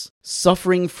Khaleds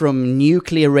suffering from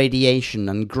nuclear radiation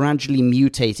and gradually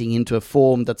mutating into a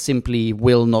form that simply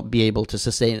will not be able to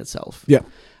sustain itself. Yeah.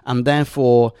 And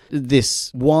therefore,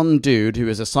 this one dude who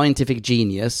is a scientific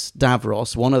genius,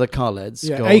 Davros, one of the Khaleds,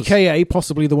 goes, a.k.a.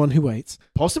 possibly the one who waits.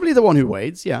 Possibly the one who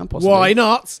waits, yeah, possibly. Why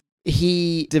not?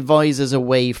 He devises a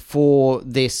way for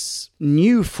this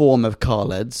new form of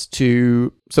Khaleds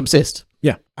to subsist.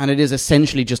 Yeah. And it is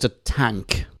essentially just a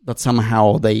tank that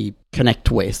somehow they connect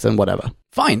with and whatever.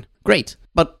 Fine. Great.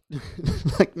 But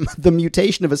like, the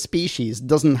mutation of a species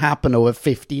doesn't happen over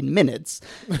 15 minutes.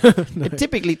 No. It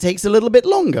typically takes a little bit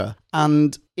longer.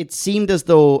 And it seemed as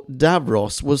though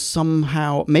Davros was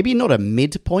somehow, maybe not a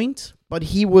midpoint, but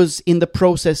he was in the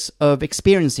process of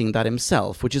experiencing that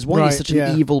himself, which is why he's such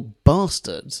an evil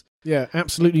bastard. Yeah,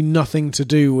 absolutely nothing to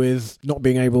do with not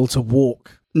being able to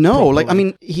walk. No, properly. like, I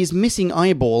mean, he's missing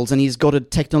eyeballs and he's got a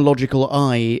technological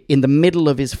eye in the middle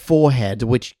of his forehead,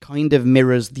 which kind of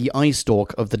mirrors the eye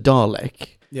stalk of the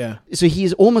Dalek. Yeah. So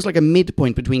he's almost like a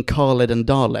midpoint between Khaled and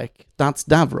Dalek. That's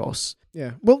Davros.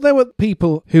 Yeah. Well, there were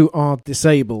people who are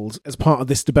disabled as part of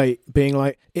this debate being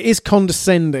like, it is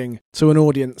condescending to an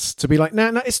audience to be like,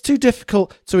 no, it's too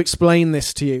difficult to explain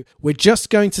this to you. We're just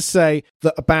going to say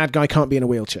that a bad guy can't be in a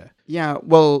wheelchair. Yeah,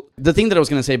 well, the thing that I was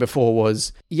going to say before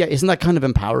was, isn't that kind of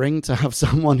empowering to have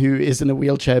someone who is in a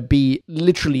wheelchair be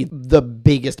literally the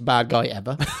biggest bad guy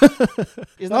ever?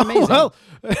 Isn't that amazing? Well,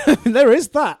 there is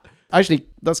that. Actually,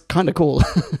 that's kind of cool.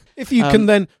 If you can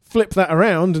then flip that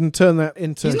around and turn that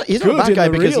into he's not a bad guy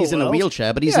because he's in a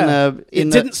wheelchair, but he's it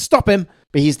didn't stop him.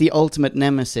 But he's the ultimate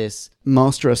nemesis,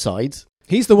 master aside.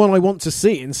 He's the one I want to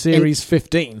see in Series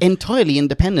 15. Entirely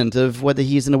independent of whether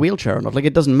he's in a wheelchair or not. Like,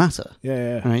 it doesn't matter.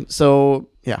 Yeah. Right? So,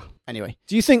 yeah. Anyway.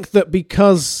 Do you think that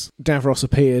because Davros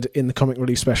appeared in the comic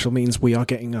relief special means we are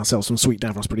getting ourselves some sweet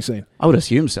Davros pretty soon? I would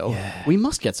assume so. Yeah. We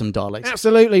must get some Daleks.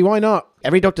 Absolutely, why not?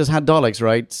 Every Doctor's had Daleks,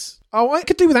 right? Oh, I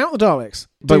could do without the Daleks.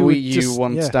 But you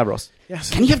want Davros. Yes.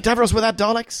 Can you have Davros without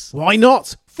Daleks? Why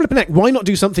not? Flipping heck, why not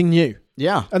do something new?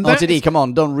 Yeah. And RTD, come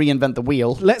on, don't reinvent the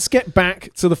wheel. Let's get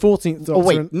back to the 14th Doctor. Oh,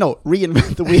 wait, no,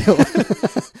 reinvent the wheel.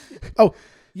 Oh,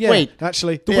 yeah. Wait.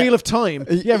 Actually, the Wheel of Time.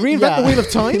 Yeah, reinvent the Wheel of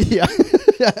Time. Yeah.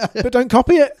 but don't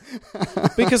copy it.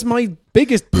 Because my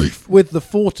biggest beef with the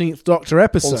 14th Doctor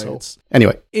episodes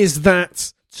is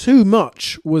that too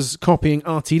much was copying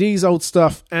RTD's old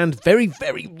stuff and very,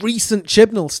 very recent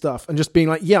Chibnall stuff and just being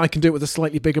like, yeah, I can do it with a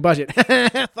slightly bigger budget.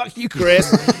 Fuck you,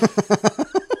 Chris.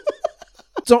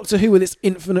 Doctor Who with its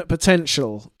infinite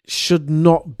potential should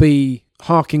not be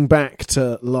harking back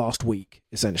to last week,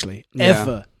 essentially.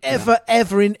 Yeah.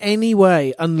 Ever in any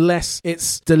way, unless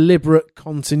it's deliberate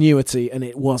continuity, and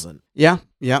it wasn't. Yeah,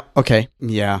 okay.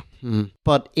 Yeah.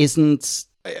 But isn't...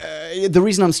 the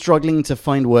reason I'm struggling to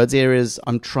find words here is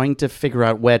I'm trying to figure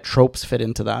out where tropes fit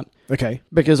into that. Okay.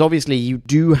 Because obviously you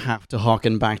do have to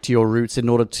harken back to your roots in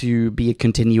order to be a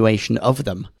continuation of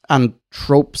them. And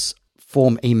tropes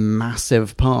form a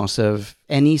massive part of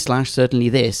any / certainly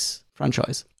this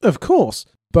franchise. Of course.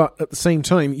 But at the same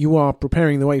time, you are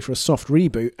preparing the way for a soft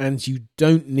reboot, and you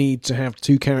don't need to have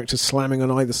two characters slamming on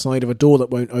either side of a door that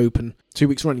won't open 2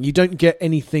 weeks running. You don't get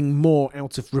anything more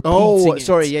out of repeating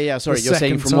sorry. You're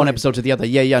saying from one episode to the other.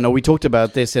 No, we talked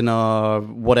about this in our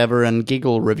whatever and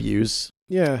giggle reviews.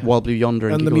 Yeah. Wild Blue Yonder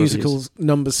and the giggle musical reviews.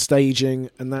 Numbers staging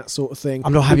and that sort of thing.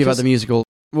 I'm not happy about the musical.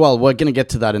 Well, we're going to get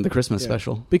to that in the Christmas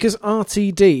special. Because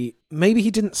RTD, maybe he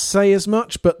didn't say as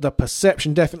much, but the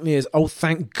perception definitely is, oh,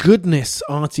 thank goodness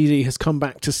RTD has come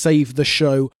back to save the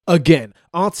show again.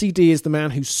 RTD is the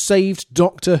man who saved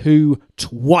Doctor Who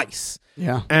twice.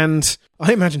 Yeah. And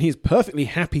I imagine he's perfectly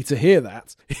happy to hear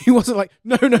that. He wasn't like,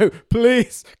 no,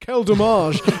 please, quel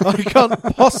dommage. I can't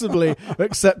possibly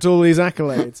accept all these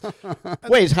accolades.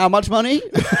 Wait, how much money?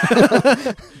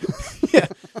 Yeah.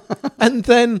 And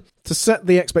then to set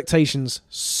the expectations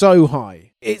so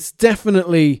high, it's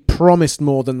definitely promised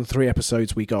more than the 3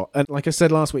 episodes we got. And like I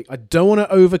said last week, I don't want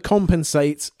to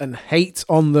overcompensate and hate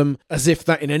on them as if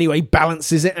that in any way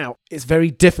balances it out. It's very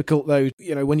difficult, though,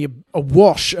 when you're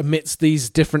awash amidst these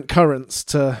different currents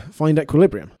to find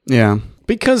equilibrium. Yeah.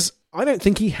 Because I don't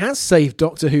think he has saved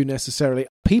Doctor Who necessarily.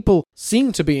 People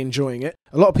seem to be enjoying it.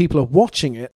 A lot of people are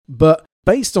watching it, but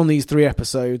based on these 3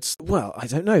 episodes, well, I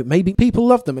don't know. Maybe people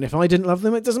love them, and if I didn't love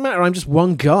them, it doesn't matter. I'm just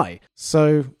one guy.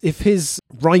 So if his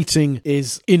writing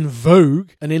is in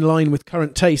vogue and in line with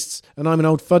current tastes, and I'm an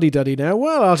old fuddy-duddy now,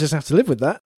 well, I'll just have to live with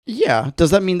that. Yeah. Does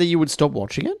that mean that you would stop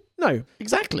watching it? No.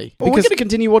 Exactly. But we're going to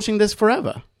continue watching this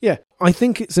forever. Yeah. I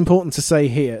think it's important to say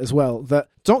here as well that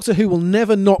Doctor Who will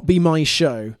never not be my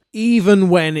show, even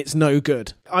when it's no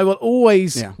good. I will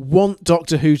always want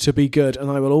Doctor Who to be good, and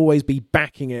I will always be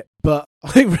backing it, but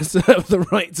I reserve the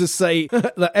right to say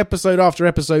that episode after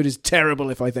episode is terrible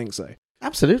if I think so.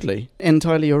 Absolutely.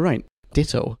 Entirely you're right.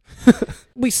 Ditto.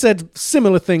 We said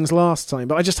similar things last time,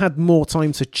 but I just had more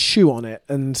time to chew on it,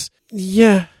 and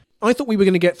yeah, I thought we were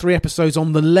going to get 3 episodes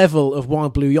on the level of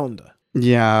Wild Blue Yonder.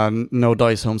 Yeah, no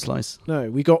dice home slice. No,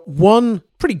 we got 1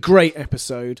 pretty great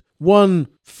episode, 1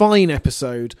 fine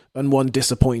episode, and 1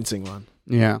 disappointing one.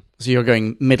 Yeah. So you're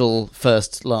going middle,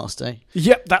 first, last, eh?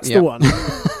 Yep, that's the one.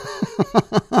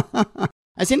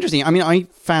 It's interesting. I mean, I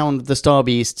found The Star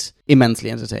Beast immensely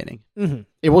entertaining. Mm-hmm.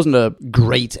 It wasn't a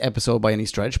great episode by any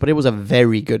stretch, but it was a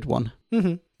very good one.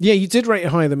 Mm-hmm. Yeah, you did rate it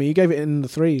higher than me. You gave it in the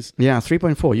 3s. Yeah,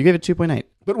 3.4. You gave it 2.8.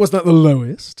 But was that the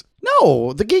lowest?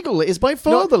 No, the giggle is by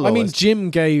far the lowest. I mean,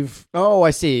 Jim gave... Oh, I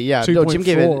see. Yeah. No, Jim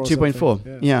gave it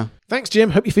 2.4. Yeah. Thanks,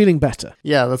 Jim. Hope you're feeling better.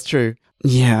 Yeah, that's true.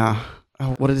 Yeah.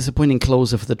 Oh, what a disappointing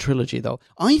close of the trilogy, though.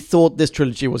 I thought this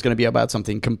trilogy was going to be about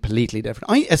something completely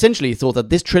different. I essentially thought that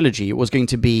this trilogy was going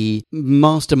to be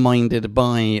masterminded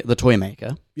by the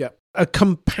Toymaker. Yeah. A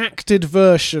compacted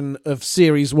version of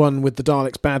Series 1 with the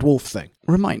Daleks Bad Wolf thing.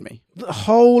 Remind me. The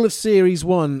whole of Series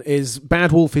 1 is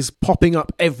Bad Wolf is popping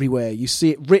up everywhere. You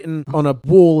see it written on a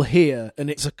wall here, and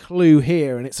it's a clue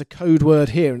here, and it's a code word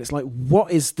here, and it's like,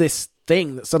 what is this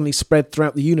thing that suddenly spread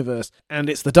throughout the universe? And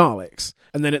it's the Daleks.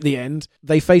 And then at the end,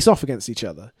 they face off against each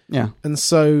other. Yeah. And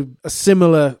so a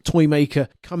similar Toymaker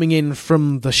coming in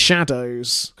from the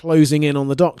shadows, closing in on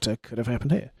the Doctor, could have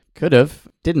happened here. Could have.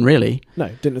 Didn't really. No,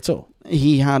 didn't at all.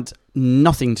 He had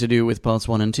nothing to do with parts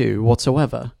 1 and 2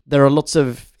 whatsoever. There are lots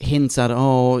of hints at,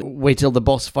 wait till the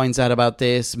boss finds out about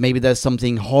this. Maybe there's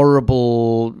something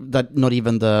horrible that not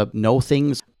even the know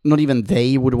things, not even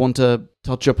they would want to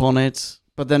touch upon it.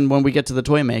 But then when we get to the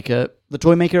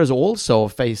Toymaker has also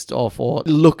faced off or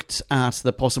looked at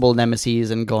the possible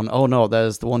nemesis and gone, oh no,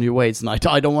 there's the one who waits, and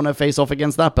I don't want to face off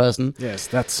against that person. Yes,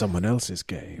 that's someone else's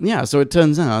game. Yeah, so it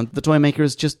turns out the Toymaker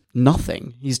is just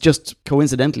nothing. He's just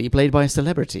coincidentally played by a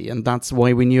celebrity, and that's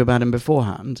why we knew about him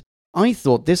beforehand. I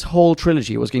thought this whole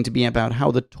trilogy was going to be about how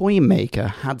the Toymaker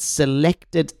had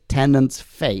selected Tennant's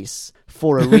face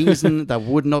for a reason that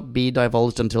would not be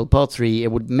divulged until part 3.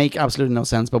 It would make absolutely no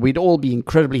sense, but we'd all be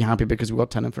incredibly happy because we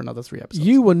got Tennant for another 3 episodes.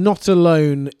 You were not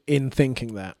alone in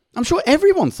thinking that. I'm sure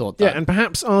everyone thought that. Yeah, and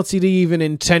perhaps RTD even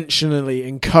intentionally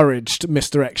encouraged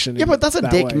misdirection. Yeah, but that's a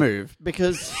dick way. move,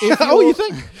 because You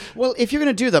think? Well, if you're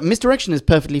going to do that, misdirection is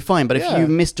perfectly fine, but if you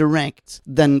misdirect,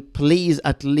 then please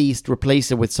at least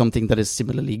replace it with something that is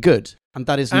similarly good. And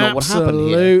that is not what happened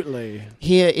here. Absolutely.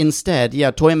 Here, instead,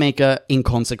 Toymaker,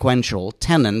 inconsequential.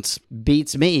 Tennant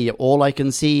beats me. All I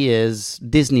can see is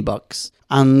Disney bucks.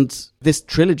 And this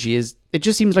trilogy it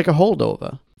just seems like a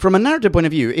holdover. From a narrative point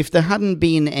of view, if there hadn't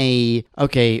been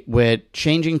we're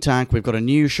changing tack, we've got a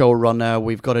new showrunner,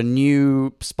 we've got a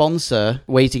new sponsor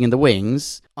waiting in the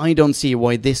wings, I don't see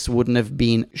why this wouldn't have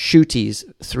been Shooty's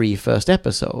 3 first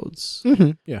episodes.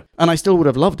 Mm-hmm. Yeah. And I still would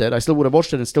have loved it. I still would have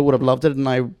watched it and still would have loved it, and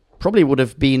I probably would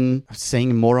have been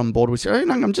saying more on board with...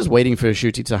 I'm just waiting for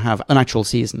Shooty to have an actual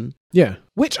season. Yeah.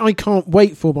 Which I can't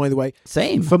wait for, by the way.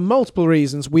 Same. For multiple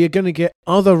reasons. We are going to get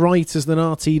other writers than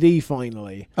RTD,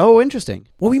 finally. Oh, interesting.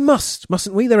 Well, we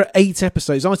mustn't we? There are 8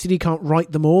 episodes. RTD can't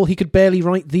write them all. He could barely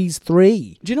write these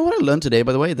 3. Do you know what I learned today,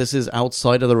 by the way? This is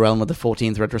outside of the realm of the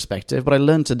 14th retrospective, but I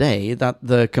learned today that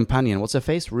the companion, what's her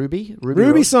face? Ruby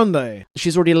Ruby Sunday.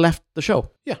 She's already left the show.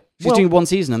 Yeah. She's doing 1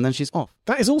 season and then she's off.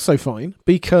 That is also fine,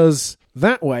 because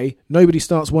that way nobody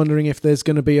starts wondering if there's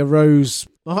going to be a Rose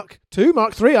Mark 2,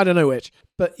 Mark 3, I don't know which.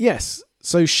 But yes,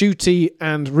 so Shooty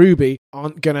and Ruby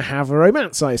aren't going to have a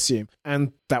romance, I assume.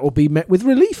 And that will be met with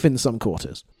relief in some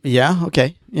quarters. Yeah,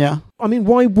 okay, yeah. I mean,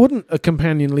 why wouldn't a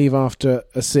companion leave after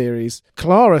a series?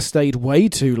 Clara stayed way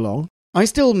too long. I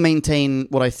still maintain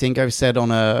what I think I've said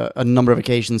on a number of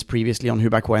occasions previously on Who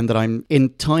Back When, that I'm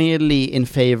entirely in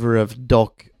favor of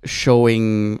Doc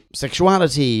showing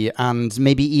sexuality and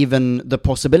maybe even the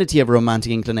possibility of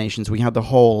romantic inclinations. We had the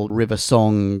whole River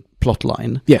Song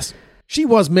plotline. Yes. She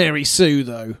was Mary Sue,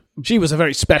 though. She was a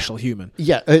very special human.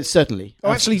 Yeah, certainly.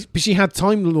 Oh, actually, she had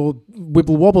Time Lord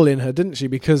Wibble Wobble in her, didn't she?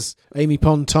 Because Amy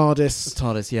Pond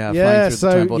TARDIS. Yeah, yeah, flying through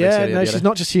the time vortex. She's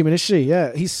not just human, is she?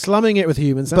 Yeah, he's slumming it with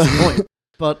humans. That's the point.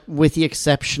 But with the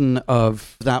exception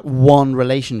of that one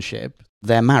relationship,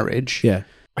 their marriage, yeah,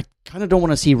 I kind of don't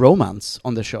want to see romance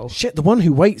on the show. Shit, the one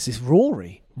who waits is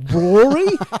Rory. Rory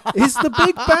is the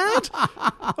big bad?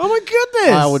 Oh my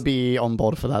goodness! I would be on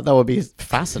board for that. That would be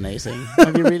fascinating.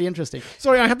 That'd be really interesting.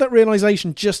 Sorry, I had that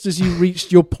realization just as you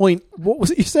reached your point. What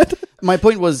was it you said? My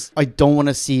point was, I don't want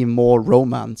to see more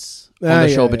romance on the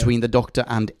show between the Doctor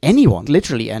and anyone,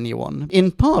 literally anyone, in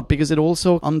part because it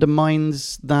also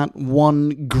undermines that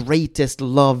one greatest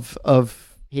love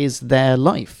of their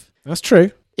life. That's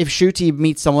true. If Shooty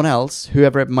meets someone else,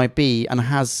 whoever it might be, and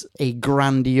has a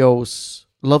grandiose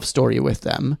love story with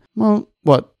them, well,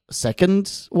 what,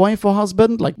 second wife or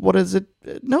husband? Like, what is it?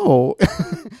 No.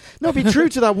 No, be true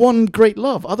to that one great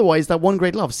love. Otherwise, that one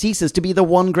great love ceases to be the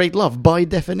one great love by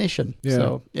definition. Yeah.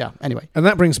 So, yeah, anyway. And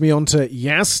that brings me on to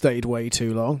Yaz stayed way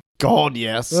too long. God,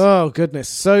 yes. Oh, goodness.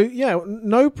 So, yeah,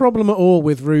 no problem at all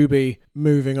with Ruby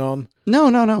moving on. No.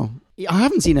 I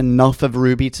haven't seen enough of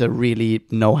Ruby to really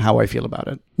know how I feel about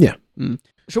it. Yeah.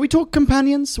 Shall we talk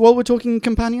companions while we're talking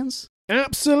companions?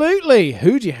 Absolutely.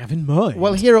 Who do you have in mind?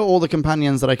 Well, here are all the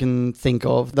companions that I can think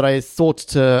of that I thought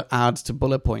to add to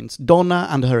bullet points. Donna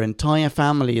and her entire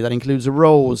family. That includes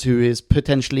Rose, who is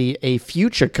potentially a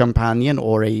future companion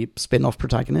or a spin-off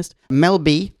protagonist. Mel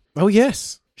B. Oh,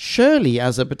 yes. Shirley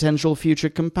as a potential future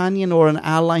companion or an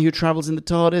ally who travels in the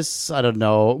TARDIS. I don't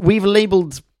know. We've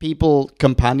labelled people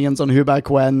companions on Who Back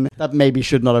When that maybe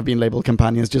should not have been labelled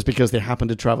companions just because they happen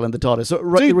to travel in the TARDIS. So,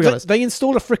 dude, they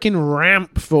installed a freaking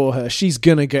ramp for her. She's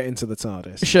gonna get into the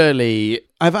TARDIS. Shirley.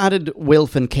 I've added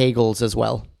Wilf and Kegels as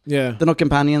well. Yeah. They're not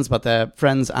companions, but they're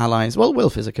friends, allies. Well,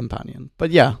 Wilf is a companion.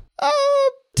 But yeah.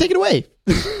 Take it away.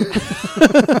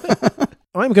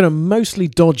 I'm going to mostly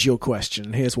dodge your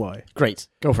question. Here's why. Great.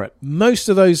 Go for it. Most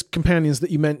of those companions that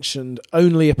you mentioned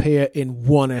only appear in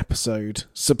one episode,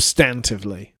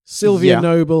 substantively. Sylvia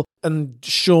Noble and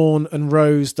Sean and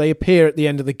Rose, they appear at the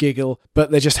end of the giggle,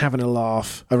 but they're just having a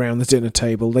laugh around the dinner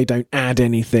table. They don't add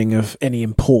anything of any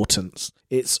importance.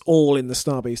 It's all in the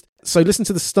Star Beast. So listen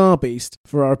to the Star Beast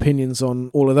for our opinions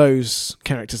on all of those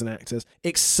characters and actors,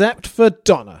 except for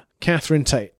Donna, Catherine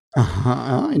Tate.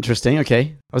 Interesting.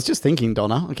 Okay. I was just thinking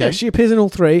Donna. Okay. Yeah, she appears in all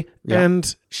 3,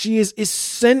 and she is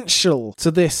essential to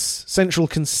this central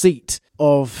conceit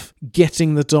of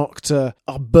getting the Doctor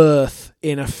a berth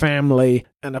in a family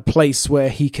and a place where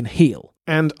he can heal.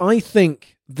 And I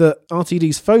think that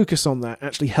RTD's focus on that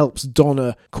actually helps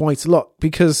Donna quite a lot,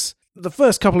 because the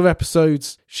first couple of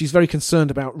episodes, she's very concerned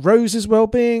about Rose's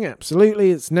well-being.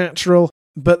 Absolutely, it's natural.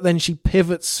 But then she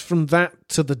pivots from that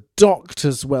to the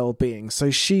Doctor's well-being.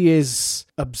 So she is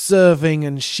observing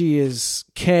and she is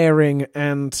caring,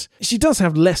 and she does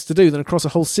have less to do than across a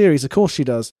whole series. Of course she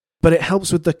does. But it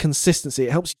helps with the consistency.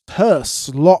 It helps her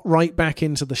slot right back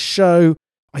into the show.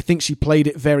 I think she played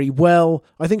it very well.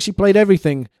 I think she played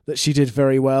everything that she did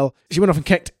very well. She went off and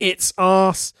kicked its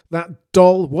arse. That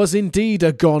doll was indeed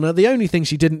a goner. The only thing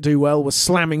she didn't do well was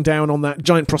slamming down on that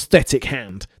giant prosthetic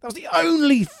hand. That was the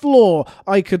only flaw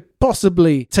I could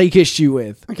possibly take issue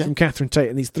with from Catherine Tate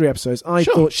in these 3 episodes. I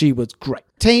thought she was great.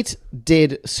 Tate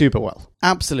did super well.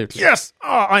 Absolutely. Yes!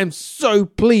 Oh, I'm so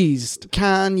pleased.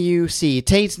 Can you see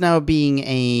Tate now being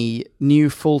a new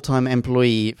full-time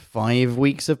employee, 5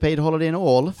 weeks of paid holiday in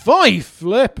all? 5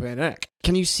 flipping heck.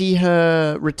 Can you see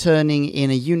her returning in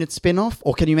a unit spin-off?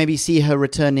 Or can you maybe see her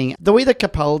returning the way that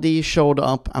Capaldi showed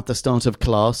up at the start of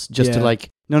Class, just to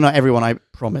no, everyone, I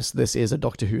promise this is a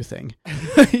Doctor Who thing.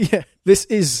 Yeah, this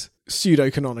is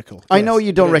pseudo-canonical. I know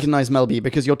you don't recognize Mel B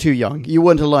because you're too young. You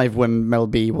weren't alive when Mel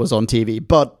B was on TV,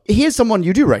 but here's someone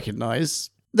you do recognize.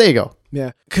 There you go.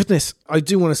 Yeah. Goodness, I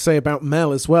do want to say about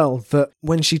Mel as well, that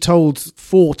when she told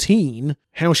 14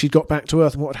 how she'd got back to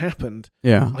Earth and what had happened,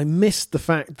 I missed the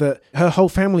fact that her whole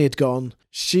family had gone.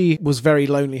 She was very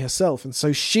lonely herself, and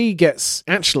so she gets,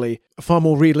 actually, a far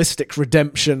more realistic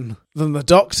redemption than the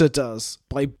Doctor does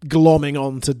by glomming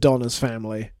on to Donna's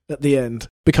family at the end,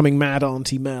 becoming Mad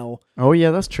Auntie Mel. Oh,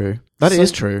 yeah, that's true. That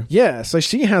is true. Yeah, so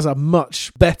she has a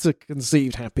much better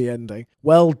conceived happy ending.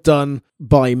 Well done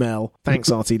by Mel. Thanks,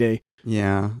 RTD.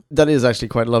 Yeah, that is actually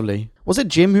quite lovely. Was it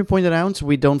Jim who pointed out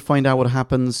we don't find out what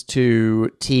happens to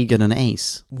Tegan and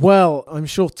Ace? Well, I'm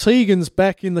sure Tegan's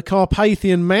back in the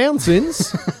Carpathian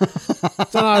Mountains.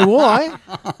 Don't know why.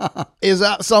 Is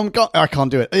that some... I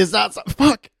can't do it. Is that some...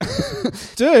 Fuck!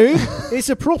 Dude, it's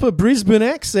a proper Brisbane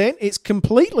accent. It's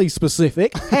completely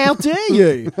specific. How dare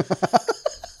you?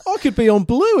 I could be on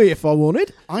Bluey if I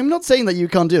wanted. I'm not saying that you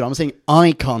can't do it. I'm saying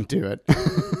I can't do it.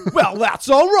 Well, that's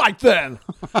all right then.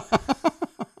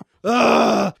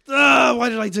 Why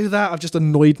did I do that? I've just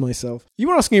annoyed myself. You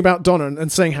were asking about Donna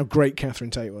and saying how great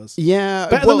Catherine Tate was. Yeah.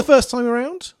 Better than the first time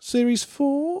around? Series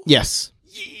 4? Yes.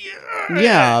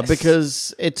 Yeah,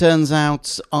 because it turns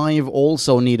out I've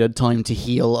also needed time to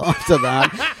heal after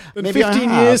that. And maybe 15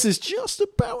 years is just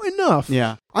about enough.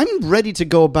 Yeah. I'm ready to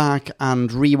go back and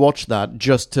rewatch that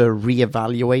just to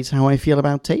reevaluate how I feel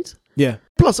about Tate. Yeah.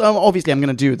 Plus, obviously, I'm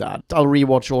going to do that. I'll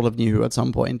rewatch all of New Who at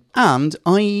some point. And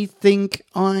I think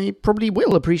I probably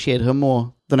will appreciate her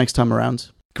more the next time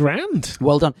around. Grand.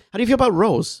 Well done. How do you feel about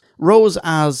Rose? Rose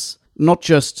as not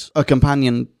just a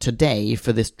companion today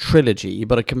for this trilogy,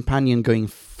 but a companion going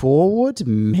forward,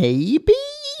 maybe?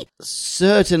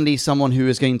 Certainly someone who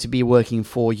is going to be working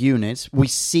for units. We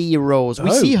see Rose.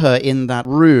 We see her in that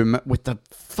room with the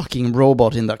fucking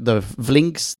robot in the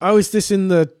Vlinks. Oh, is this in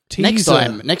the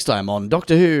teaser? Next time on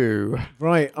Doctor Who.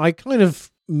 Right. I kind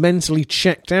of mentally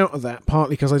checked out of that,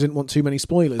 partly because I didn't want too many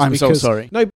spoilers. I'm so sorry.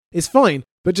 No, it's fine.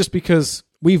 But just because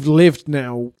we've lived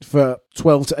now for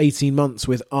 12 to 18 months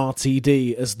with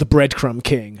RTD as the breadcrumb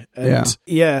king. And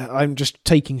I'm just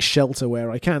taking shelter where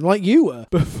I can, like you were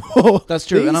before. That's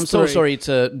true. And I'm so sorry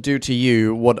to do to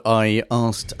you what I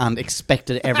asked and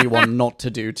expected everyone not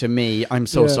to do to me. I'm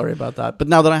so sorry about that. But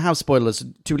now that I have spoilers,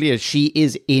 to Leah, she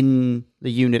is in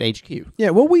the unit HQ.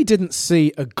 Yeah, well, we didn't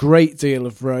see a great deal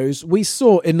of Rose. We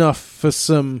saw enough for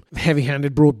some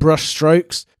heavy-handed broad brush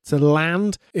strokes to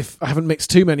land, if I haven't mixed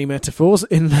too many metaphors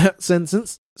in that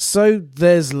sentence. So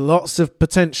there's lots of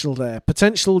potential there.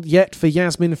 Potential yet for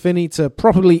Yasmin Finney to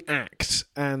properly act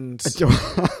and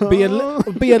be a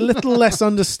little less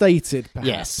understated, perhaps.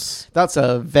 Yes, that's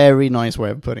a very nice way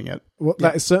of putting it. Well,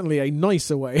 that is certainly a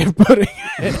nicer way of putting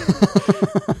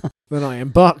it than I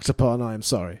embarked upon. I am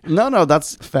sorry. No,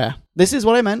 that's fair. This is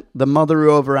what I meant. The mother who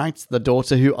overacts, the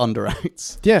daughter who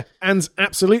underacts. Yeah, and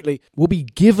absolutely. We'll be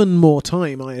given more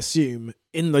time, I assume,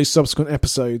 in those subsequent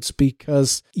episodes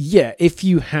because, if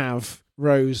you have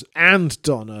Rose and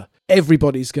Donna,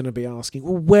 everybody's going to be asking,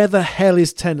 well, where the hell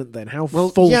is Tennant then? How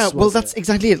false was that's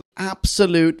exactly it.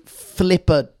 Absolute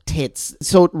flipper tits.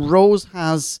 So Rose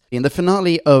has, in the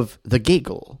finale of The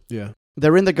Giggle,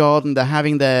 they're in the garden, they're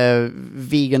having their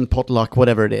vegan potluck,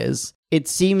 whatever it is. It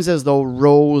seems as though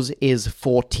Rose is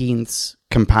 14th's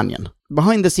companion.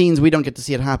 Behind the scenes, we don't get to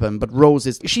see it happen, but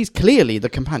she's clearly the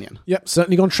companion. Yep,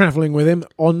 certainly gone travelling with him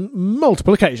on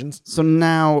multiple occasions. So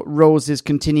now Rose is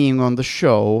continuing on the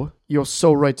show. You're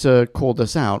so right to call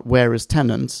this out. Where is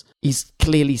Tennant? He's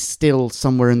clearly still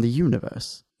somewhere in the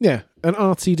universe. Yeah, and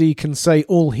RTD can say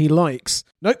all he likes.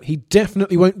 Nope, he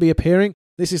definitely won't be appearing.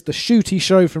 This is the Shooty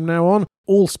show from now on.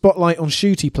 All spotlight on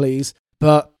Shooty, please.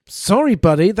 But sorry,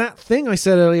 buddy, that thing I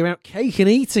said earlier about cake and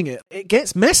eating it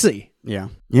gets messy. Yeah.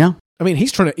 Yeah. I mean,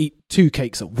 he's trying to eat 2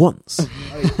 cakes at once.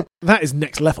 That is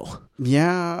next level.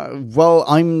 Yeah. Well,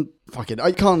 fuck it.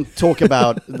 I can't talk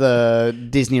about the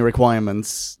Disney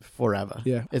requirements forever.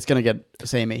 Yeah. It's going to get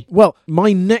samey. Well,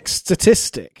 my next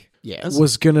statistic Yes.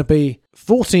 was going to be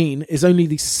 14 is only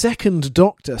the second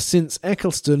Doctor since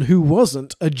Eccleston who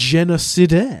wasn't a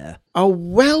genocidaire. Oh,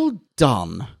 well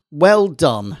done. Well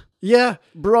done. Yeah.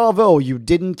 Bravo, you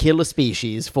didn't kill a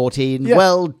species, 14. Yeah.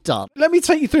 Well done. Let me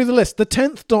take you through the list. The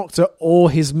 10th Doctor or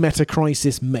his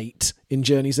Metacrisis mate in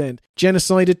Journey's End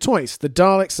genocided twice. The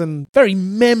Daleks and, very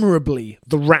memorably,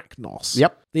 the Rachnos.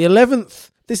 Yep. The 11th,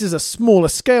 this is a smaller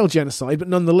scale genocide, but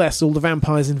nonetheless, all the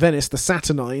vampires in Venice, the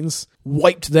Saturnines,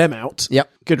 wiped them out.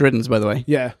 Yep. Good riddance, by the way.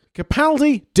 Yeah.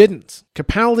 Capaldi didn't.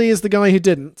 Capaldi is the guy who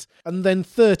didn't. And then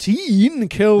 13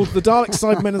 killed the Dalek,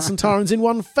 Cybermen and Centaurans in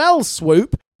one fell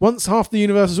swoop, once half the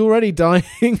universe was already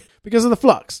dying because of the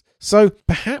flux. So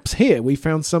perhaps here we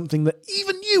found something that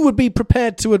even you would be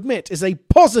prepared to admit is a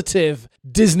positive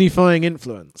Disney-fying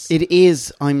influence. It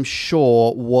is, I'm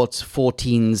sure, what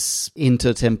 14's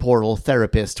intertemporal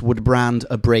therapist would brand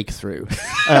a breakthrough.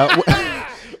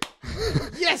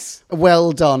 Yes!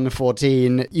 Well done,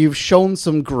 14. You've shown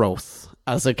some growth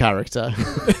as a character.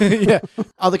 Yeah.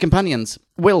 Other companions.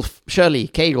 Wilf, Shirley,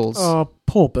 Kegels. Oh,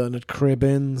 poor Bernard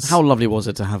Cribbins. How lovely was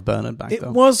it to have Bernard back, It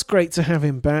though? was great to have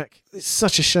him back. It's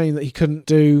such a shame that he couldn't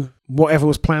do whatever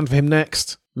was planned for him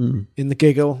next in the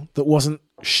giggle that wasn't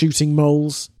shooting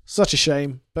moles. Such a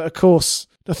shame. But of course,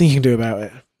 nothing you can do about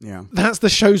it. Yeah. That's the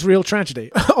show's real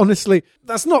tragedy. Honestly,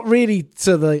 that's not really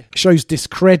to the show's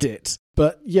discredit.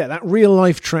 But yeah, that real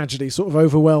life tragedy sort of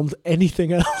overwhelmed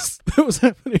anything else that was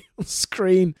happening on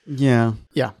screen. Yeah.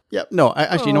 Yeah. Yeah. No,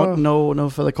 actually, no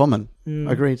further comment.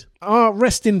 Yeah. Agreed.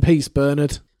 Rest in peace,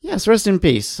 Bernard. Yes, rest in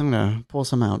peace. I'm going to pour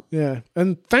some out. Yeah.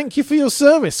 And thank you for your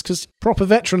service, because proper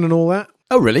veteran and all that.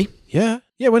 Oh, really? Yeah.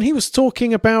 Yeah, when he was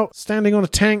talking about standing on a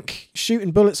tank,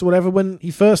 shooting bullets or whatever, when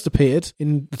he first appeared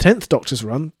in the 10th Doctor's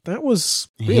run, that was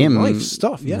real life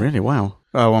stuff, yeah. Really? Wow.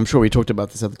 Oh, I'm sure we talked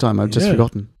about this at the time. I've just Yeah.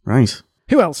 forgotten. Right.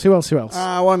 Who else?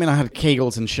 Well, I mean, I had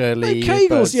Kegels and Shirley. Kegels,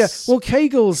 but... yeah. Well,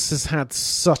 Kegels has had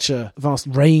such a vast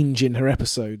range in her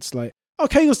episodes. Like,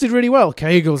 Kegels did really well.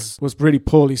 Kegels was really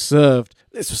poorly served.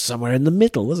 This was somewhere in the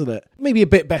middle, wasn't it? Maybe a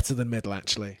bit better than middle,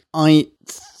 actually.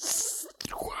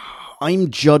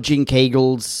 I'm judging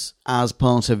Kegels as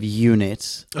part of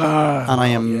Unit, and I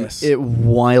am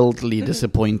wildly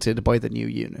disappointed by the new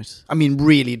unit. I mean,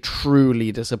 really,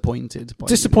 truly disappointed.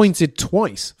 Disappointed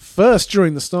twice. First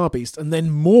during the Star Beast, and then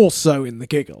more so in the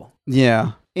Giggle.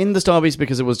 Yeah. In the Star Beast,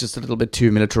 because it was just a little bit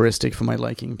too militaristic for my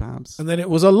liking, perhaps. And then it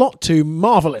was a lot too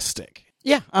Marvelistic.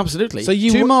 Yeah, absolutely. So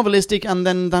you too Marvelistic, and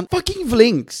then that fucking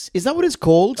Vlinks. Is that what it's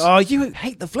called? Oh, you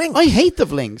hate the Vlinks. I hate the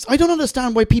Vlinks. I don't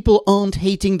understand why people aren't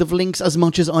hating the Vlinks as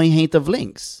much as I hate the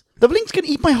Vlinks. The Vlinks can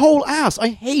eat my whole ass. I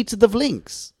hate the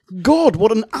Vlinks. God,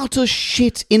 what an utter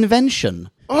shit invention.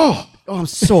 Oh, I'm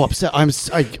so upset.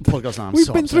 Podcast now.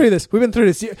 We've been through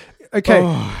this. Okay.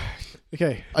 Oh.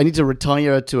 Okay. I need to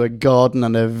retire to a garden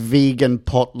and a vegan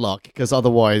potluck, because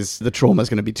otherwise the trauma is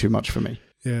going to be too much for me.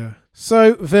 Yeah.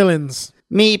 So, villains.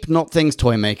 Meep, Not Things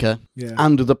Toymaker. Yeah.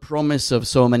 And the promise of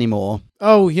so many more.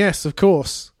 Oh, yes, of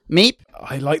course. Meep?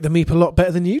 I like the Meep a lot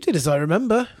better than you did, as I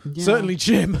remember. Yeah. Certainly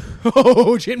Jim.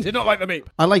 Oh, Jim did not like the Meep.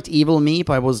 I liked Evil Meep.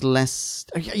 I was less...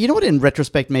 You know what? In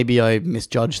retrospect, maybe I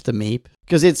misjudged the Meep.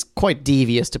 Because it's quite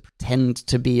devious to pretend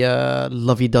to be a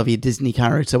lovey-dovey Disney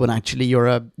character when actually you're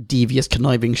a devious,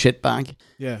 conniving shitbag.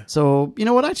 Yeah. So, you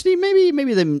know what? Actually, maybe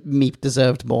the Meep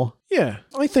deserved more. Yeah,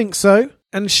 I think so.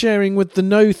 And sharing with the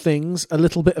no things a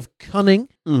little bit of cunning.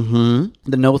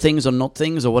 Mm-hmm. The no things or not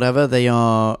things or whatever, they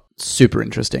are super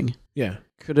interesting. Yeah.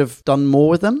 Could have done more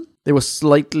with them. They were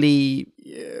slightly...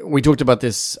 We talked about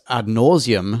this ad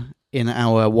nauseum in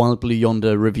our Wild Blue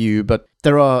Yonder review, but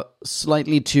there are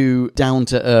slightly too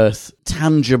down-to-earth,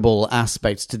 tangible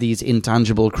aspects to these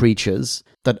intangible creatures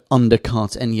that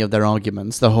undercut any of their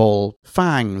arguments. The whole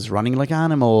fangs, running like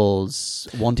animals,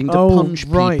 wanting to punch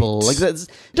people. Like that's,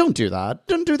 don't do that.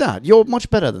 Don't do that. You're much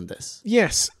better than this.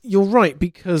 Yes, you're right,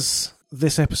 because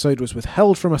this episode was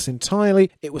withheld from us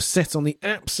entirely. It was set on the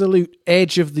absolute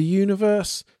edge of the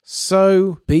universe,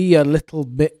 so be a little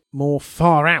bit more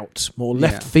far out, more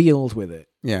left field with it.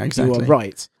 Yeah, exactly. You are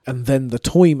right. And then the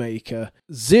toy maker,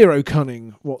 zero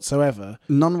cunning whatsoever.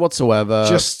 None whatsoever.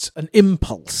 Just an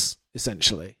impulse,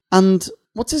 essentially. And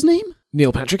what's his name?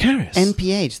 Neil Patrick Harris.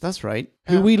 NPH, that's right.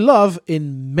 Who we love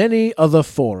in many other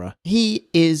fora. He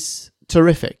is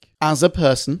terrific as a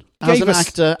person. As gave an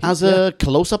actor, as a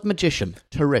close-up magician.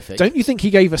 Terrific. Don't you think he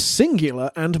gave a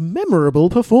singular and memorable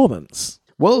performance?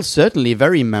 Well, certainly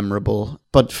very memorable,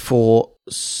 but for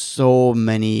so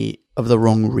many of the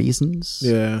wrong reasons.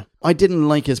 Yeah. I didn't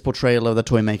like his portrayal of the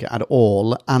Toymaker at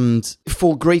all, and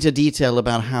for greater detail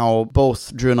about how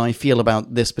both Drew and I feel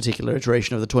about this particular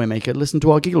iteration of the Toymaker, listen to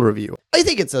our Giggle review. I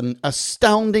think it's an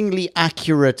astoundingly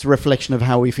accurate reflection of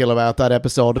how we feel about that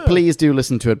episode. Please do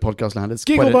listen to it, Podcast Land. It's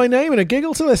Giggle by name and a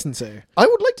giggle to listen to. I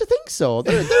would like to think so.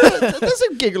 There's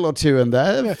a giggle or two in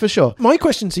there, for sure. My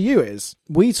question to you is,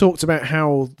 we talked about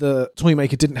how the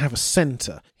Toymaker didn't have a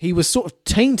centre. He was sort of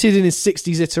tainted in his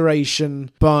 60s iteration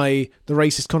by the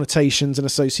racist connotations and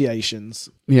associations.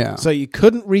 Yeah. So you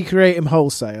couldn't recreate him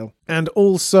wholesale. And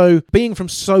also, being from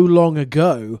so long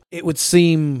ago, it would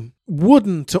seem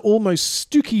wooden to almost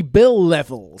Stooky Bill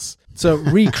levels to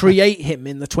recreate him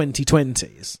in the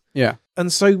 2020s. Yeah.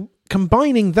 And so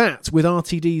combining that with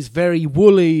RTD's very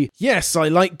woolly, yes, I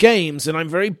like games and I'm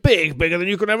very bigger than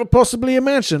you could ever possibly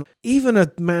imagine. Even a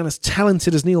man as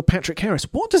talented as Neil Patrick Harris,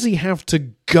 what does he have to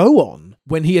go on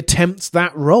when he attempts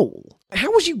that role? How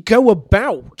would you go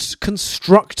about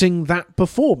constructing that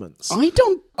performance?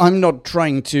 I'm not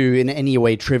trying to in any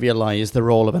way trivialize the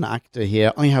role of an actor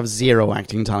here. I have zero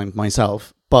acting talent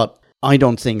myself, but I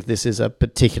don't think this is a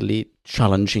particularly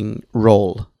challenging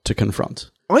role to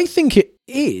confront. I think it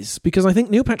is, because I think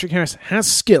Neil Patrick Harris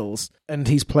has skills and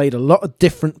he's played a lot of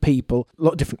different people, a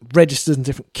lot of different registers and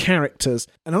different characters.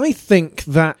 And I think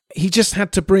that he just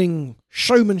had to bring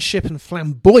showmanship and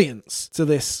flamboyance to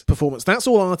this performance. That's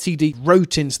all RTD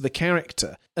wrote into the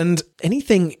character. And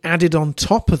anything added on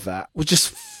top of that was just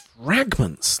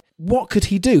fragments. What could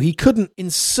he do? He couldn't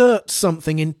insert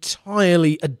something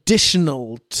entirely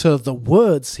additional to the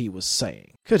words he was saying.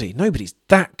 Could he? Nobody's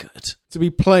that good to be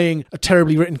playing a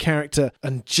terribly written character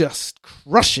and just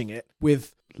crushing it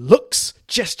with looks,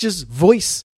 gestures,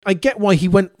 voice. I get why he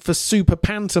went for super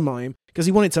pantomime, because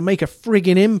he wanted to make a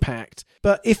friggin' impact.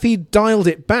 But if he dialed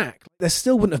it back, there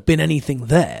still wouldn't have been anything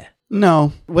there.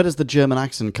 No. Where does the German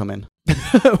accent come in?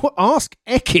 Ask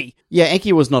Eki. Yeah,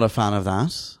 Eki was not a fan of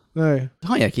that. No.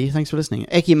 Hi, Eki. Thanks for listening.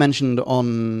 Eki mentioned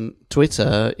on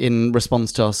Twitter in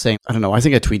response to us saying, I don't know, I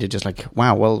think I tweeted just like,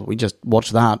 wow, well, we just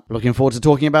watched that. Looking forward to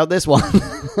talking about this one.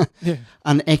 Yeah.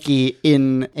 And Eki,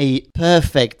 in a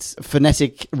perfect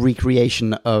phonetic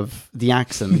recreation of the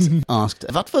accent, asked,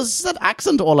 what was that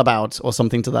accent all about? Or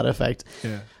something to that effect.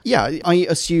 Yeah, I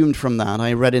assumed from that,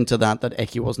 I read into that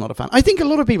Eki was not a fan. I think a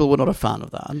lot of people were not a fan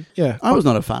of that. Yeah. I was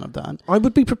not a fan of that. I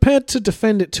would be prepared to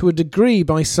defend it to a degree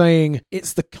by saying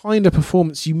it's the kind of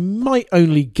performance you might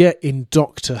only get in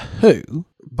Doctor Who.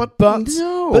 But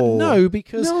no,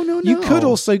 because you could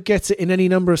also get it in any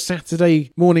number of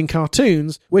Saturday morning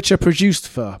cartoons, which are produced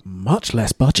for much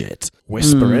less budget.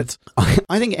 Whisper it.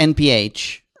 I think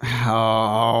NPH...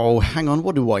 Oh, hang on,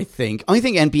 what do I think? I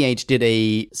think NPH did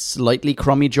a slightly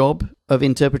crummy job of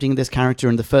interpreting this character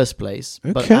in the first place.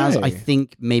 Okay. But as I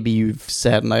think maybe you've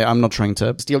said, and I'm not trying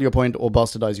to steal your point or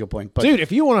bastardize your point. But, dude,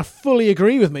 if you want to fully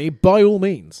agree with me, by all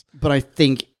means. But I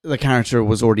think the character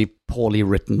was already poorly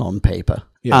written on paper.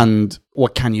 Yeah. And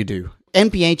what can you do?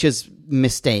 NPH's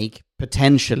mistake,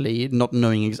 potentially, not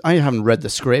knowing... I haven't read the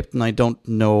script, and I don't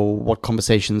know what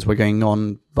conversations were going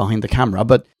on behind the camera,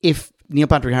 but if Neil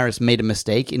Patrick Harris made a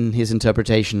mistake in his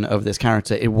interpretation of this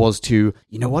character, it was to,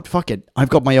 you know what, fuck it, I've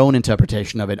got my own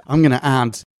interpretation of it. I'm going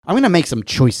to make some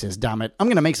choices, damn it. I'm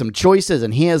going to make some choices,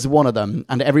 and here's one of them.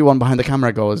 And everyone behind the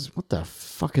camera goes, what the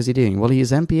fuck is he doing? Well, he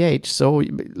is NPH, so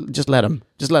just let him.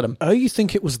 Just let him. Oh, you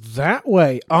think it was that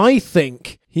way? I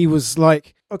think he was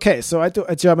like, okay, so I do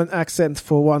a German accent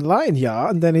for one line, yeah,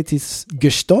 and then it is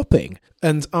gestopping.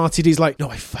 And RTD's like,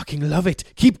 no, I fucking love it.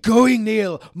 Keep going,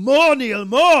 Neil. More, Neil,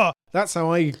 more. That's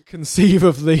how I conceive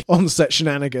of the on-set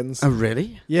shenanigans. Oh,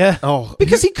 really? Yeah. Oh.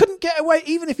 Because he couldn't get away,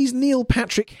 even if he's Neil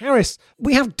Patrick Harris.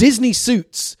 We have Disney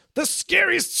suits, the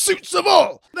scariest suits of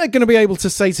all. They're going to be able to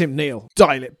say to him, Neil,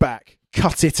 dial it back.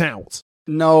 Cut it out.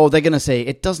 No, they're going to say,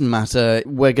 it doesn't matter,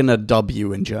 we're going to dub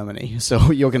you in Germany,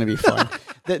 so you're going to be fine.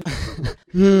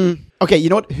 Okay, you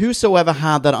know what? Whosoever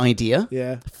had that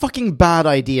idea, fucking bad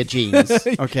idea, Genes.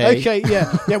 Okay? Okay,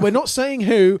 yeah. Yeah, we're not saying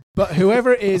who, but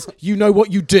whoever it is, you know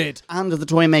what you did. And the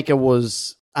Toymaker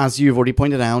was, as you've already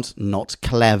pointed out, not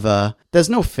clever. There's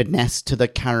no finesse to the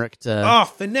character. Ah,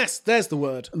 finesse, there's the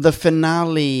word. The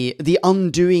finale, the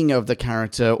undoing of the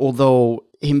character, although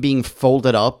him being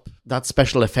folded up, that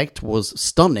special effect was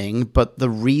stunning, but the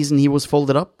reason he was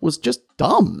folded up was just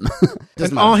dumb.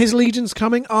 And are his legions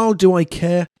coming? Oh, do I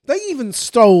care? They even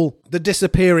stole the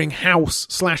disappearing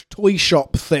house/toy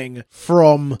shop thing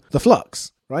from the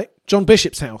Flux, right? John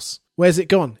Bishop's house. Where's it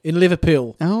gone? In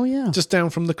Liverpool. Oh, yeah. Just down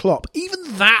from the clock.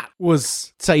 Even that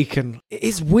was taken.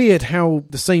 It's weird how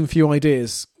the same few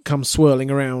ideas come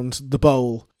swirling around the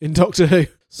bowl in Doctor Who.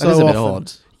 So that is a bit often.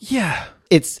 odd. Yeah.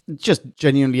 It's just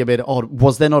genuinely a bit odd.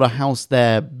 Was there not a house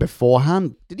there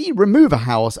beforehand? Did he remove a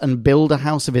house and build a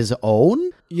house of his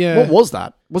own? Yeah. What was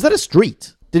that? Was that a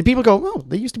street? Did people go, oh,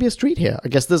 there used to be a street here. I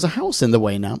guess there's a house in the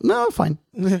way now. No, fine.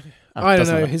 I don't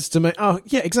know. His domain. Oh,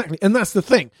 yeah, exactly. And that's the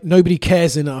thing. Nobody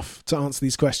cares enough to answer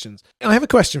these questions. I have a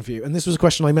question for you, and this was a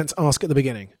question I meant to ask at the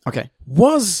beginning. Okay.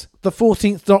 Was the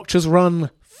 14th Doctor's run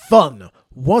fun?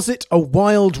 Was it a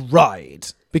wild ride?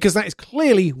 Because that is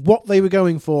clearly what they were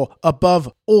going for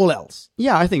above all else.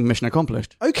 Yeah, I think mission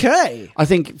accomplished. Okay. I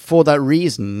think for that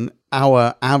reason,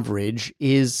 our average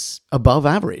is above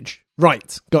average.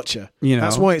 Right. Gotcha. You know.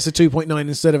 That's why it's a 2.9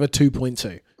 instead of a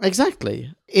 2.2.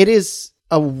 Exactly. It is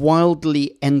a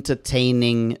wildly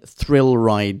entertaining thrill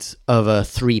ride of a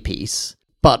three-piece.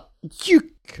 But you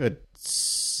could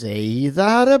say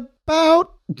that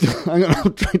about...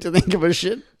 I'm trying to think of a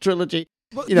shit trilogy.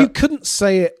 But you couldn't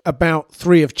say it about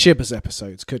 3 of Chibber's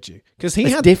episodes, could you? Because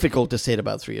it's difficult to say it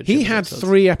about 3 of Chibber's He had episodes.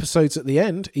 3 episodes at the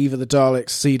end, Eve of the Daleks,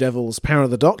 Sea Devils, Power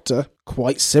of the Doctor.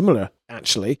 Quite similar,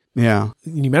 actually. Yeah.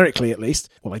 Numerically, at least.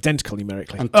 Well, identical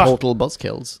numerically. And total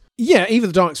buzzkills. Yeah, Eve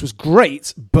of the Daleks was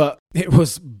great, but it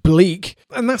was bleak.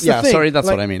 And that's the thing. Yeah, sorry, that's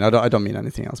what I mean. I don't mean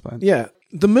anything else by it. Yeah,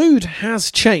 the mood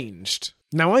has changed.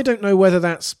 Now, I don't know whether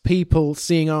that's people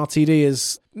seeing RTD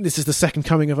as this is the second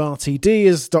coming of RTD,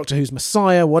 as Doctor Who's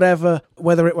Messiah, whatever,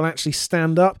 whether it will actually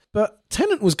stand up. But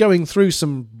Tennant was going through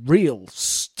some real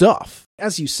stuff.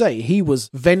 As you say, he was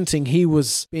venting, he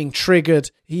was being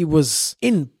triggered, he was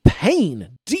in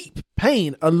pain, deep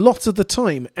pain a lot of the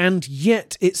time, and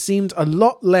yet it seemed a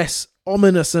lot less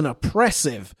ominous and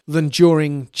oppressive than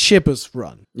during Chibber's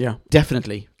run. Yeah,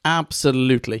 definitely.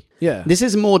 Absolutely. Yeah. This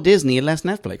is more Disney and less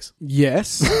Netflix.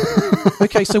 Yes.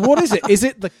 Okay, so what is it? Is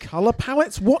it the colour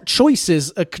palettes? What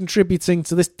choices are contributing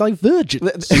to this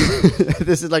divergence?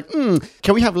 This is like,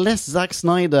 can we have less Zack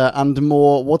Snyder and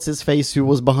more what's-his-face who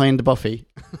was behind Buffy?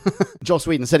 Joss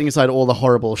Whedon, setting aside all the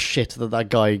horrible shit that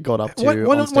guy got up to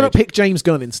Why not pick James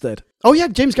Gunn instead? Oh yeah,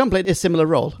 James Gunn played a similar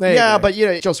role. Go. But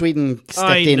Joss Whedon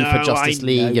stepped in for Justice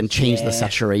League and changed the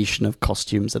saturation of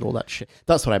costumes and all that shit.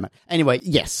 That's what I meant. Anyway,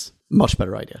 yes, much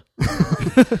better idea.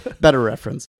 Better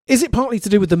reference. Is it partly to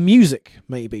do with the music,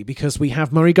 maybe? Because we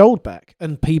have Murray Gold back,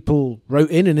 and people wrote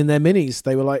in, and in their minis,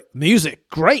 they were like, music,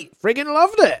 great, friggin'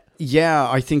 loved it. Yeah,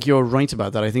 I think you're right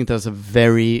about that. I think that's a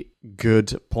very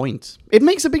good point. It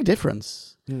makes a big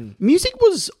difference. Music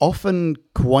was often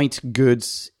quite good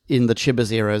in the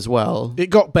Chibber's era as well. It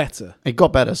got better. It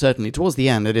got better, certainly. Towards the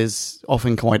end, it is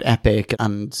often quite epic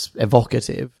and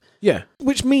evocative. Yeah,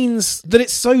 which means that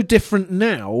it's so different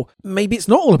now, maybe it's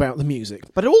not all about the music.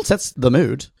 But it all sets the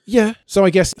mood. Yeah, so I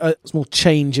guess a small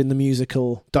change in the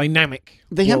musical dynamic.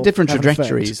 They have different an effect.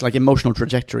 trajectories, like emotional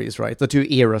trajectories, right? The 2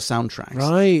 era soundtracks.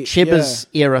 Right, Chibber's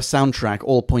era soundtrack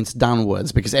all points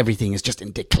downwards because everything is just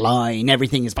in decline.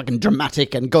 Everything is fucking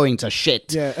dramatic and going to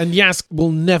shit. Yeah, and Yaz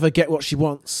will never get what she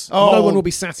wants. Oh, no one will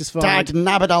be satisfied. Dag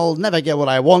nabbit, I'll never get what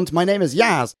I want. My name is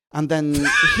Yaz. And then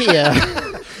here...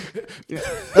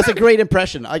 That's a great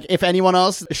impression. If anyone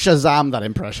else, Shazam that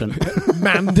impression.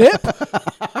 Mandip?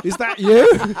 Is that you?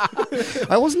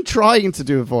 I wasn't trying to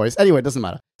do a voice. Anyway, it doesn't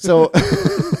matter. So,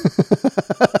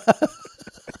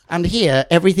 and here,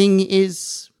 everything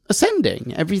is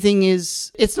ascending. Everything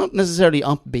is, it's not necessarily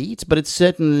upbeat, but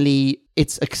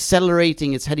it's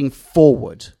accelerating, it's heading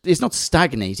forward. It's not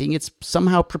stagnating, it's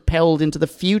somehow propelled into the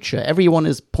future. Everyone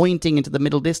is pointing into the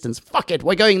middle distance. Fuck it,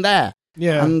 we're going there.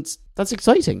 Yeah. And that's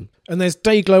exciting. And there's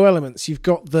Dayglow elements. You've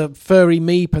got the furry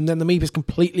Meep, and then the Meep is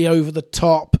completely over the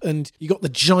top, and you got the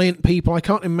giant people. I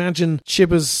can't imagine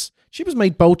Chibber's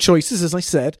made bold choices, as I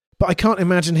said, but I can't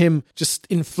imagine him just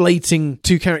inflating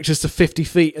 2 characters to 50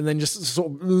 feet and then just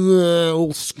sort of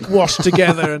all squashed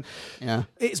together. And yeah.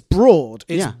 It's broad.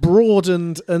 It's broad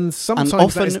and sometimes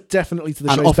often, that is definitely to the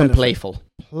show's benefit. And often playful.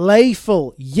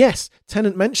 Playful, yes.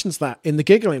 Tennant mentions that in The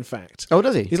Giggle, in fact. Oh,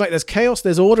 does he? He's like, there's chaos,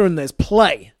 there's order, and there's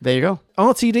play. There you go.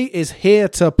 RTD is here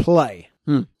to play.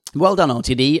 Well done,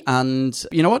 RTD. And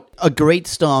you know what? A great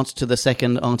start to the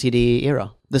second RTD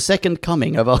era. The second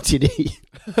coming of RTD.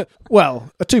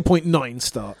 Well, a 2.9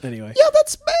 start, anyway. Yeah,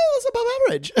 that's above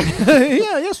average.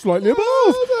 yeah, slightly above.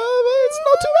 It's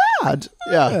not too bad.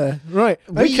 Yeah. Right.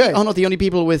 We Okay. are not the only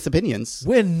people with opinions.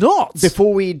 We're not.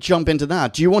 Before we jump into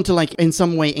that, do you want to, in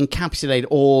some way encapsulate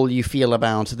all you feel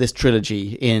about this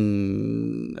trilogy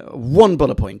in one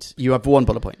bullet point? You have one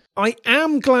bullet point. I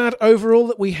am glad overall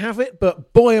that we have it,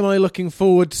 but boy am I looking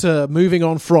forward to moving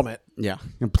on from it. Yeah,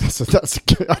 that's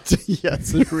good.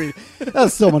 Yes, really,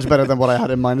 that's so much better than what I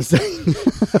had in mind to say.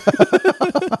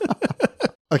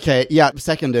 Okay, yeah,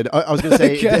 seconded. I was going to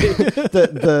say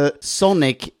the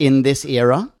Sonic in this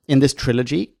era, in this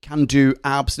trilogy, can do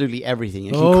absolutely everything.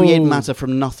 It can create matter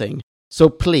from nothing. So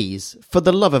please, for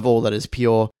the love of all that is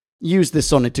pure, use this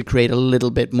Sonic to create a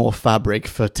little bit more fabric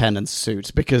for Tennant's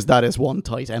suit, because that is one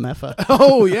tight MFer.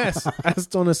 Oh, yes. As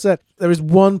Donna said, there is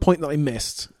one point that I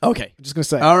missed. Okay. I'm just going to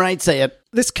say it. All right, say it.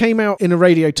 This came out in a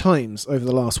Radio Times over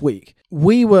the last week.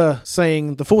 We were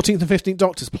saying the 14th and 15th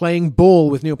Doctors playing ball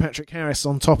with Neil Patrick Harris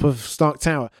on top of Stark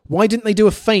Tower. Why didn't they do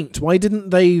a feint? Why didn't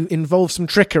they involve some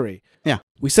trickery? Yeah.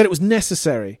 We said it was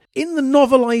necessary. In the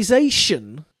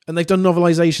novelisation... and they've done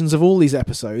novelizations of all these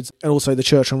episodes, and also The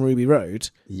Church on Ruby Road.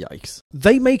 Yikes.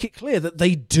 They make it clear that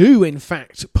they do, in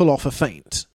fact, pull off a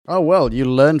feint. Oh, well, you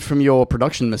learned from your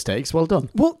production mistakes. Well done.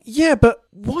 Well, yeah, but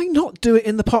why not do it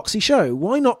in the Poxy show?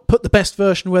 Why not put the best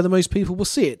version where the most people will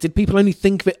see it? Did people only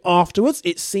think of it afterwards?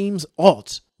 It seems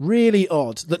odd. Really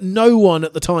odd that no one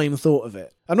at the time thought of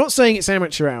it. I'm not saying it's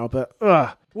amateur hour, but...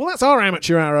 well, that's our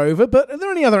amateur hour over, but are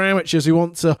there any other amateurs who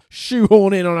want to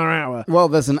shoehorn in on our hour? Well,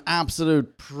 there's an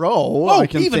absolute pro I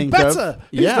can even think better. of.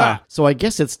 Who's Yeah. that? So I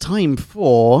guess it's time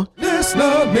for...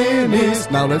 Listener minis.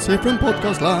 Now let's hear from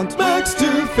Podcast Land. Max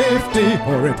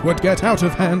 250, or it would get out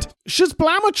of hand.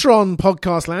 Shazblamatron,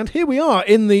 Podcast Land. Here we are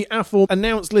in the AFOR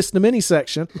announced listener mini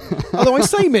section. Although I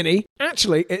say mini,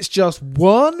 actually, it's just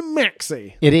one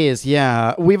maxi. It is,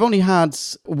 yeah. We've only had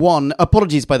one.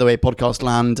 Apologies, by the way, Podcast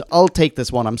Land. I'll take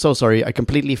this one. I'm so sorry. I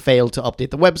completely failed to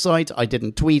update the website. I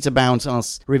didn't tweet about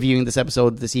us reviewing this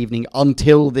episode this evening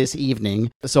until this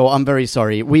evening. So I'm very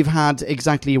sorry. We've had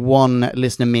exactly one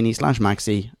listener mini /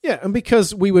 maxi. Yeah, and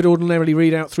because we would ordinarily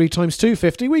read out 3 times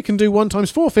 250, we can do 1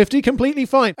 times 450 completely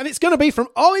fine. And it's going to be from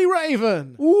Ollie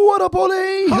Raven. What up,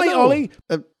 Ollie? Hi, Hello. Ollie.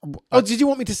 Did you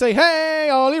want me to say, hey,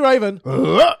 Ollie Raven?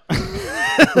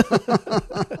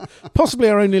 Possibly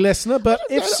our only listener, but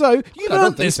if so, you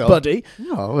learned this, so. buddy.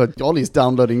 Oh, Ollie's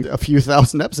downloading a few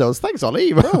thousand episodes. Thanks,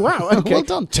 Ollie. Oh, wow. Okay. Well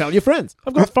done. Tell your friends.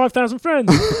 I've got 5,000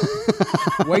 friends.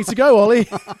 Way to go, Ollie.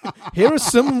 Here are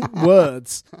some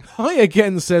words. Hi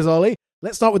again, says Ollie.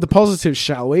 Let's start with the positives,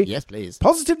 shall we? Yes, please.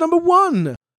 Positive number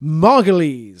 1.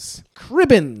 Margulies,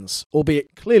 Cribbins,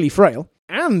 albeit clearly frail,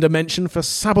 and a mention for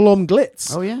Sabalom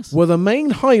Glitz. Oh, yes. Were the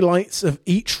main highlights of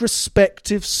each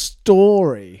respective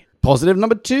story. Positive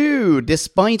number 2.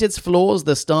 Despite its flaws,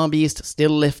 the Star Beast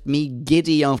still left me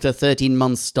giddy after 13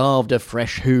 months starved of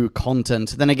fresh Who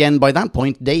content. Then again, by that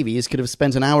point, Davies could have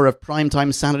spent an hour of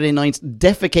primetime Saturday night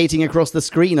defecating across the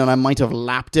screen and I might have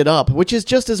lapped it up, which is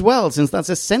just as well, since that's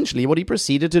essentially what he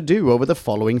proceeded to do over the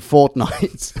following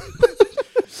fortnight.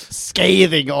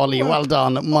 Scathing, Ollie. Well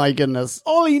done. My goodness.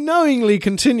 Ollie knowingly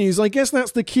continues. I guess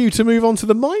that's the cue to move on to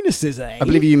the minuses, eh? I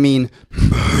believe you mean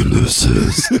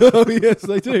minuses. Oh, yes,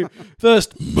 I do.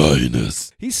 First,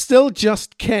 Minus. he's still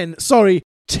just Ken. Sorry,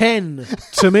 10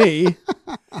 to me.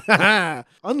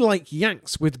 Unlike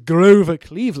Yanks with Grover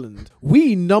Cleveland,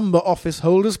 we number office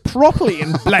holders properly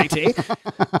in Blighty,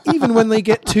 even when they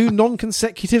get 2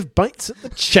 non-consecutive bites at the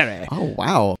cherry. Oh,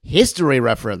 wow. History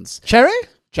reference. Cherry?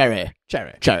 Cherry.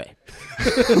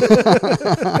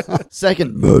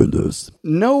 Second, bonus.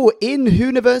 No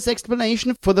in-universe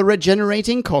explanation for the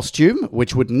regenerating costume,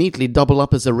 which would neatly double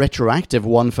up as a retroactive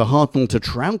one for Hartnell to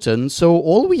Troughton, so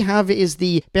all we have is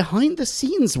the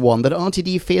behind-the-scenes one that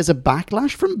RTD fears a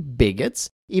backlash from bigots,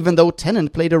 even though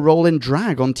Tennant played a role in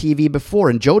drag on TV before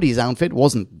and Jodie's outfit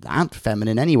wasn't that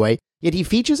feminine anyway. Yet he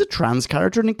features a trans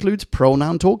character and includes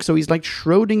pronoun talk, so he's like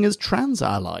Schrodinger's trans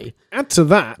ally. Add to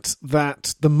that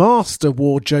the Master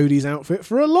wore Jodie's outfit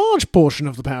for a large portion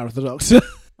of the Power of the Doctor.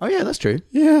 Oh yeah, that's true.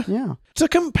 Yeah. To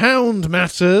compound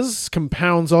matters,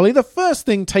 compounds Ollie, the first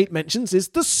thing Tate mentions is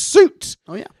the suit.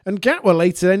 Oh yeah. And Gatwa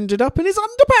later ended up in his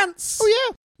underpants. Oh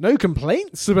yeah. No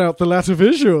complaints about the latter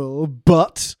visual,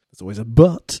 but... there's always a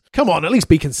but. Come on, at least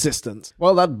be consistent.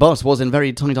 Well, that bus was in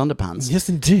very tight underpants. Yes,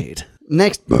 indeed.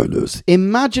 Next bonus.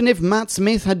 Imagine if Matt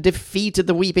Smith had defeated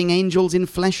the Weeping Angels in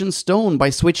Flesh and Stone by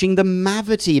switching the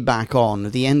Mavity back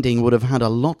on. The ending would have had a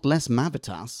lot less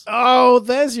Mavitas. Oh,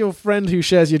 there's your friend who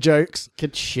shares your jokes.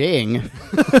 Ka-ching.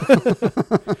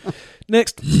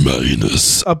 Next,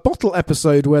 Minus. a bottle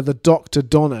episode where the Doctor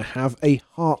Donna have a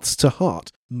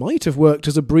hearts-to-heart. might have worked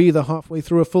as a breather halfway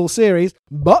through a full series,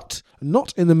 but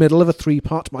not in the middle of a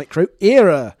 3-part micro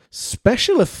era.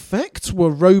 Special effects were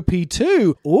ropey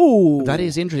too. Ooh. That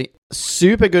is interesting.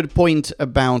 Super good point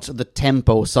about the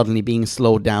tempo suddenly being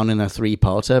slowed down in a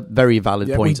 3-parter. Very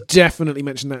valid point. We definitely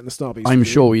mentioned that in the Starbeast. I'm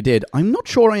sure we did. I'm not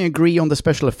sure I agree on the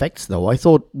special effects, though. I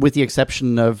thought, with the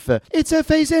exception of It's a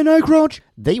Face in a Crotch,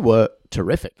 they were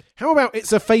terrific. How about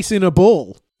It's a Face in a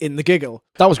Ball in the giggle?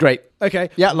 That was great. Okay.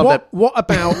 Yeah, love that. What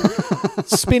about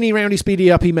Spinny Roundy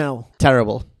Speedy Uppy Mel?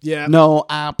 Terrible. Yeah. No,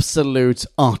 absolute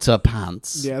utter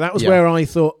pants. Yeah, that was where I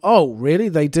thought, oh, really?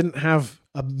 They didn't have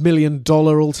 $1 million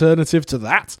alternative to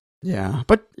that? Yeah,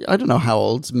 but I don't know how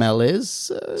old Mel is.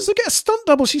 So get a stunt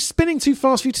double. She's spinning too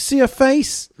fast for you to see her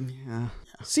face. Yeah.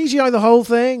 CGI the whole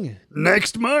thing.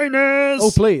 Next minus!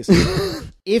 Oh, please.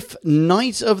 If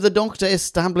Night of the Doctor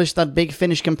established that Big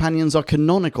Finish companions are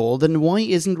canonical, then why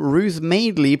isn't Ruth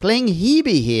Madeley playing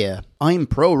Hebe here? I'm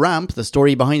pro-Ramp, the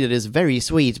story behind it is very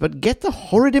sweet, but get the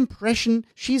horrid impression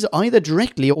she's either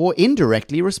directly or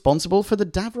indirectly responsible for the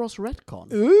Davros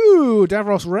retcon. Ooh,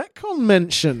 Davros retcon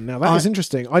mention. Now that is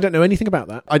interesting. I don't know anything about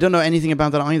that. I don't know anything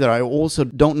about that either. I also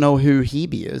don't know who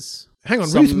Hebe is. Hang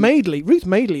on, Ruth Madeley. Ruth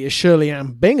Madeley is Shirley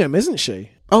Ann Bingham, isn't she?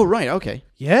 Oh, right, okay.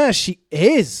 Yeah, she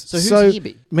is. So who's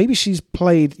Hebe? Maybe she's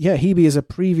played... Yeah, Hebe is a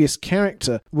previous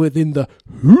character within the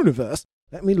Whoniverse.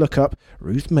 Let me look up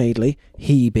Ruth Madeley,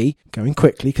 Hebe, going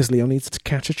quickly because Leon needs to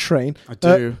catch a train. I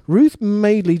do. Ruth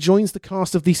Madeley joins the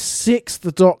cast of the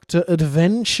 6th Doctor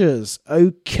Adventures.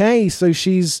 Okay, so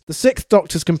she's the 6th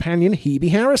Doctor's companion,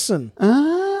 Hebe Harrison.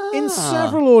 In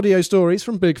several audio stories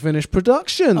from Big Finish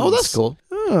Productions. Oh, that's cool.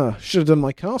 Should have done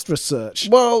my cast research.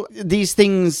 Well, these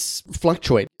things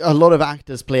fluctuate. A lot of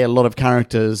actors play a lot of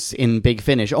characters in Big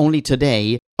Finish. Only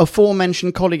today,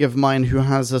 aforementioned colleague of mine who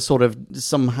has a sort of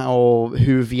somehow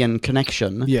Whovian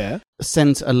connection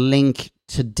sent a link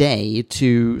today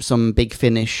to some Big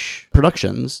Finish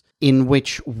productions in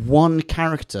which one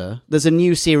character... There's a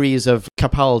new series of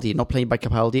Capaldi, not played by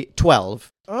Capaldi,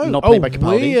 12. Not played by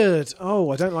Capaldi. Weird.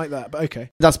 Oh, I don't like that, but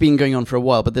okay. That's been going on for a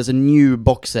while, but there's a new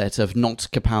box set of not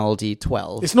Capaldi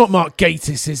 12. It's not Mark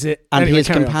Gatiss, is it? And anyway, his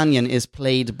companion is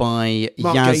played by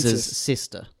Mark Yaz's Gatiss.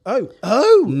 sister.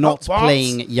 Not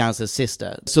Playing Yaz's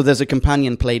sister. So there's a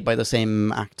companion played by the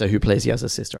same actor who plays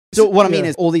Yaz's sister. So what I mean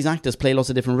is all these actors play lots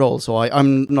of different roles, so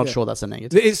I'm not sure that's a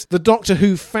negative. It's the Doctor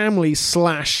Who family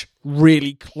 /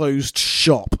 really closed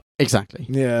shop. Exactly.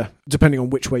 Yeah, depending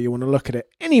on which way you want to look at it.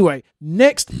 Anyway,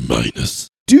 next minus.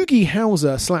 Doogie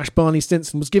Howser / Barney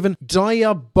Stinson was given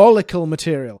diabolical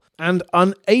material and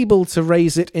unable to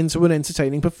raise it into an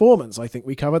entertaining performance. I think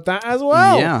we covered that as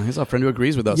well. Yeah, he's our friend who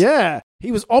agrees with us. Yeah,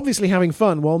 he was obviously having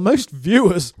fun while most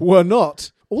viewers were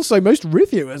not. Also, most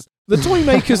reviewers. The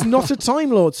Toymaker's not a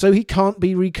Time Lord, so he can't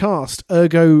be recast.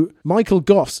 Ergo, Michael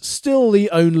Goff's still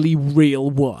the only real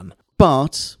one.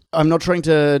 But... I'm not trying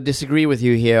to disagree with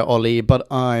you here, Ollie, but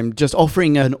I'm just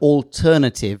offering an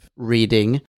alternative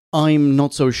reading. I'm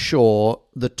not so sure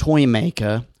the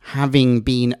Toymaker, having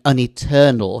been an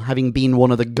Eternal, having been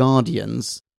one of the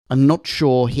Guardians, I'm not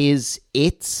sure his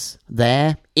it's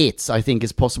there. It's, I think,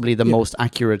 is possibly the most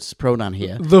accurate pronoun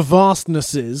here. The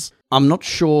vastnesses. I'm not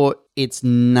sure its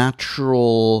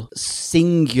natural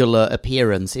singular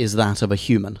appearance is that of a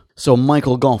human. So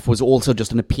Michael Goff was also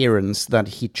just an appearance that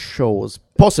he chose.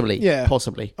 Possibly. Yeah.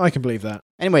 Possibly. I can believe that.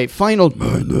 Anyway, final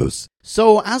minus.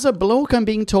 So, as a bloke, I'm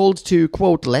being told to,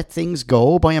 quote, let things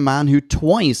go by a man who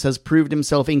twice has proved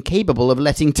himself incapable of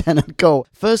letting Tennant go.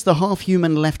 First, the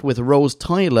half-human left with Rose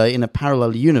Tyler in a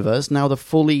parallel universe, now the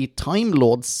fully Time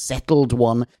Lord settled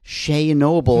one, Shay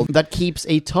Noble, that keeps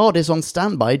a TARDIS on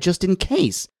standby just in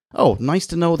case. Oh, nice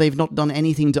to know they've not done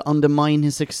anything to undermine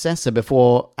his successor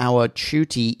before our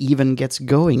Chuty even gets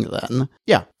going then.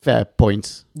 Yeah, fair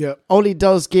point. Yeah. Ollie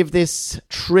does give this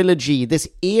trilogy, this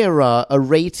era, a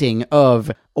rating of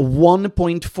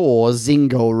 1.4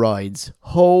 Zingo rides.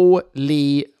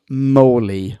 Holy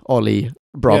moly, Ollie.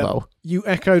 Bravo. Yeah. You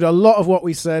echoed a lot of what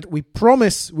we said. We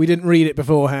promise we didn't read it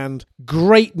beforehand.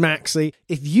 Great, Maxie.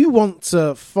 If you want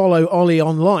to follow Ollie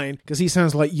online, because he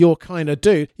sounds like your kind of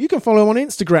dude, you can follow him on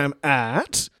Instagram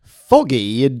at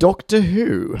Foggy Doctor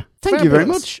Who. Thank you very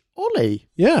much, Ollie.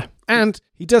 Yeah. And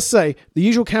he does say, the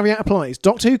usual caveat applies.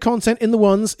 Doctor Who content in the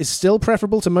ones is still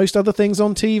preferable to most other things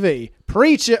on TV.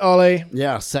 Preach it, Ollie.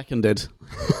 Yeah, seconded.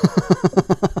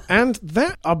 And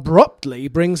that abruptly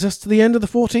brings us to the end of the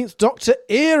 14th Doctor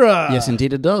era. Yes,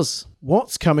 indeed it does.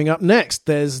 What's coming up next?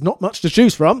 There's not much to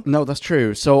choose from. No, that's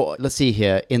true. So let's see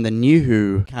here. In the New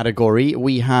Who category,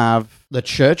 we have The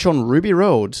Church on Ruby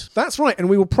Road. That's right, and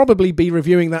we will probably be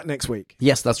reviewing that next week.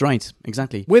 Yes, that's right.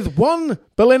 Exactly. With one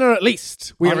Berliner at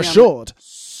least, we are assured.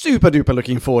 super duper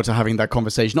looking forward to having that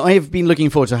conversation. I've been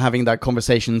looking forward to having that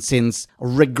conversation since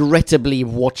regrettably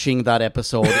watching that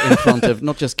episode in front of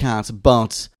not just Kat,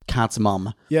 but Kat's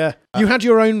mum. Yeah. You had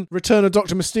your own Return of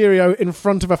Dr. Mysterio in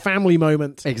front of a family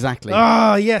moment. Exactly.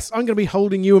 Ah, yes. I'm going to be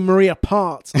holding you and Marie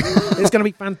apart. It's going to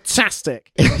be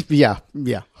fantastic. Yeah.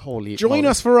 Holy Join moly.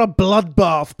 us for a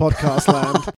bloodbath, podcast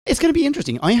land. It's going to be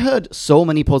interesting. I heard so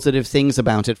many positive things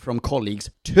about it from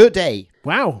colleagues today.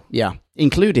 Wow. Yeah.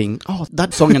 Including,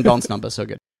 that song and dance number, so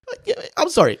good. I'm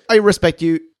sorry. I respect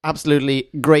you. Absolutely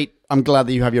great. I'm glad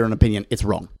that you have your own opinion. It's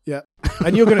wrong. Yeah.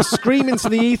 And you're going to scream into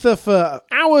the ether for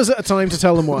hours at a time to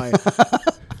tell them why.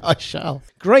 I shall.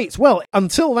 Great. Well,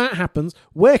 until that happens,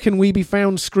 where can we be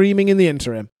found screaming in the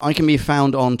interim? I can be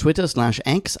found on Twitter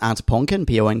 /X at Ponken,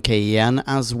 Ponken,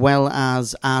 as well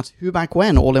as at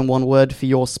WhoBackWhen, all in one word for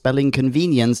your spelling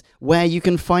convenience, where you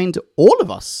can find all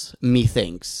of us,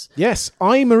 methinks. Yes,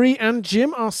 I, Marie, and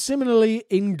Jim are similarly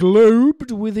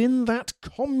englobed within that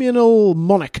communal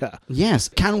moniker. Yes.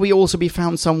 Can we also be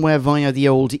found somewhere via the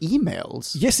old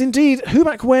emails? Yes, indeed.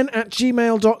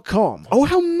 WhoBackWhen@gmail.com. Oh,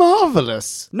 how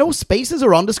marvellous. No spaces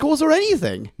or underscores or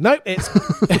anything. No, it's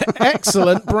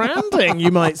excellent branding,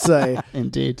 you might say.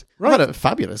 Indeed. Right. What a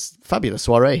fabulous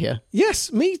soiree here.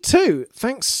 Yes, me too.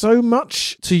 Thanks so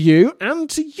much to you and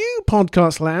to you,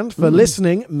 Podcast Land, for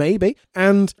listening, maybe.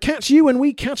 And catch you when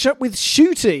we catch up with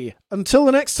Shooty. Until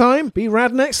the next time, be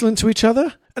rad and excellent to each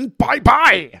other. And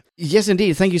bye-bye. Yes,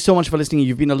 indeed. Thank you so much for listening.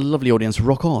 You've been a lovely audience.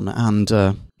 Rock on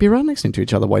and be right next to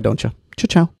each other. Why don't you?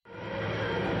 Ciao.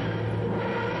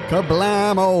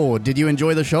 Kablamo! Did you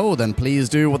enjoy the show? Then please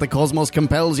do what the cosmos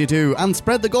compels you to and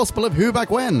spread the gospel of Who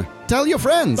Back When. Tell your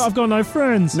friends. I've got no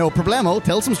friends. No problemo.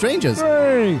 Tell some strangers.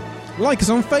 Hey! Like us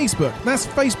on Facebook. That's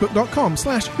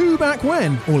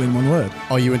facebook.com/whobackwhen, all in one word.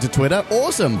 Are you into Twitter?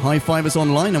 Awesome. High five us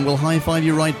online and we'll high five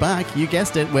you right back. You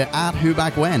guessed it. We're at Who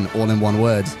Back When, all in one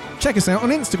word. Check us out on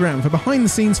Instagram for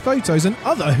behind-the-scenes photos and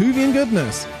other Whovian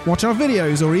goodness. Watch our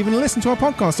videos or even listen to our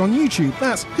podcast on YouTube.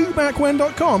 That's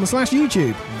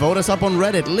whobackwhen.com/YouTube. Vote us up on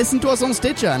Reddit, listen to us on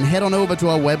Stitcher, and head on over to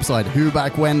our website,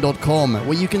 whobackwhen.com,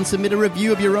 where you can submit a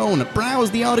review of your own,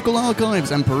 browse the article archives,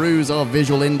 and peruse our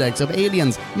visual index of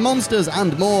aliens, monsters,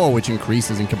 and more, which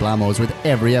increases in kablamos with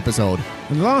every episode.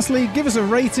 And lastly, give us a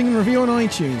rating and review on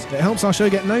iTunes. It helps our show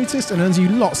get noticed and earns you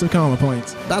lots of karma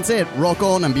points. That's it. Rock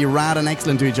on and be rad and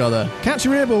excellent to each other. Catch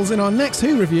your earballs in our next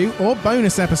Who review or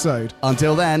bonus episode.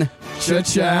 Until then,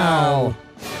 ciao.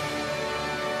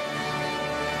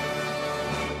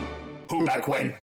 Who Back When?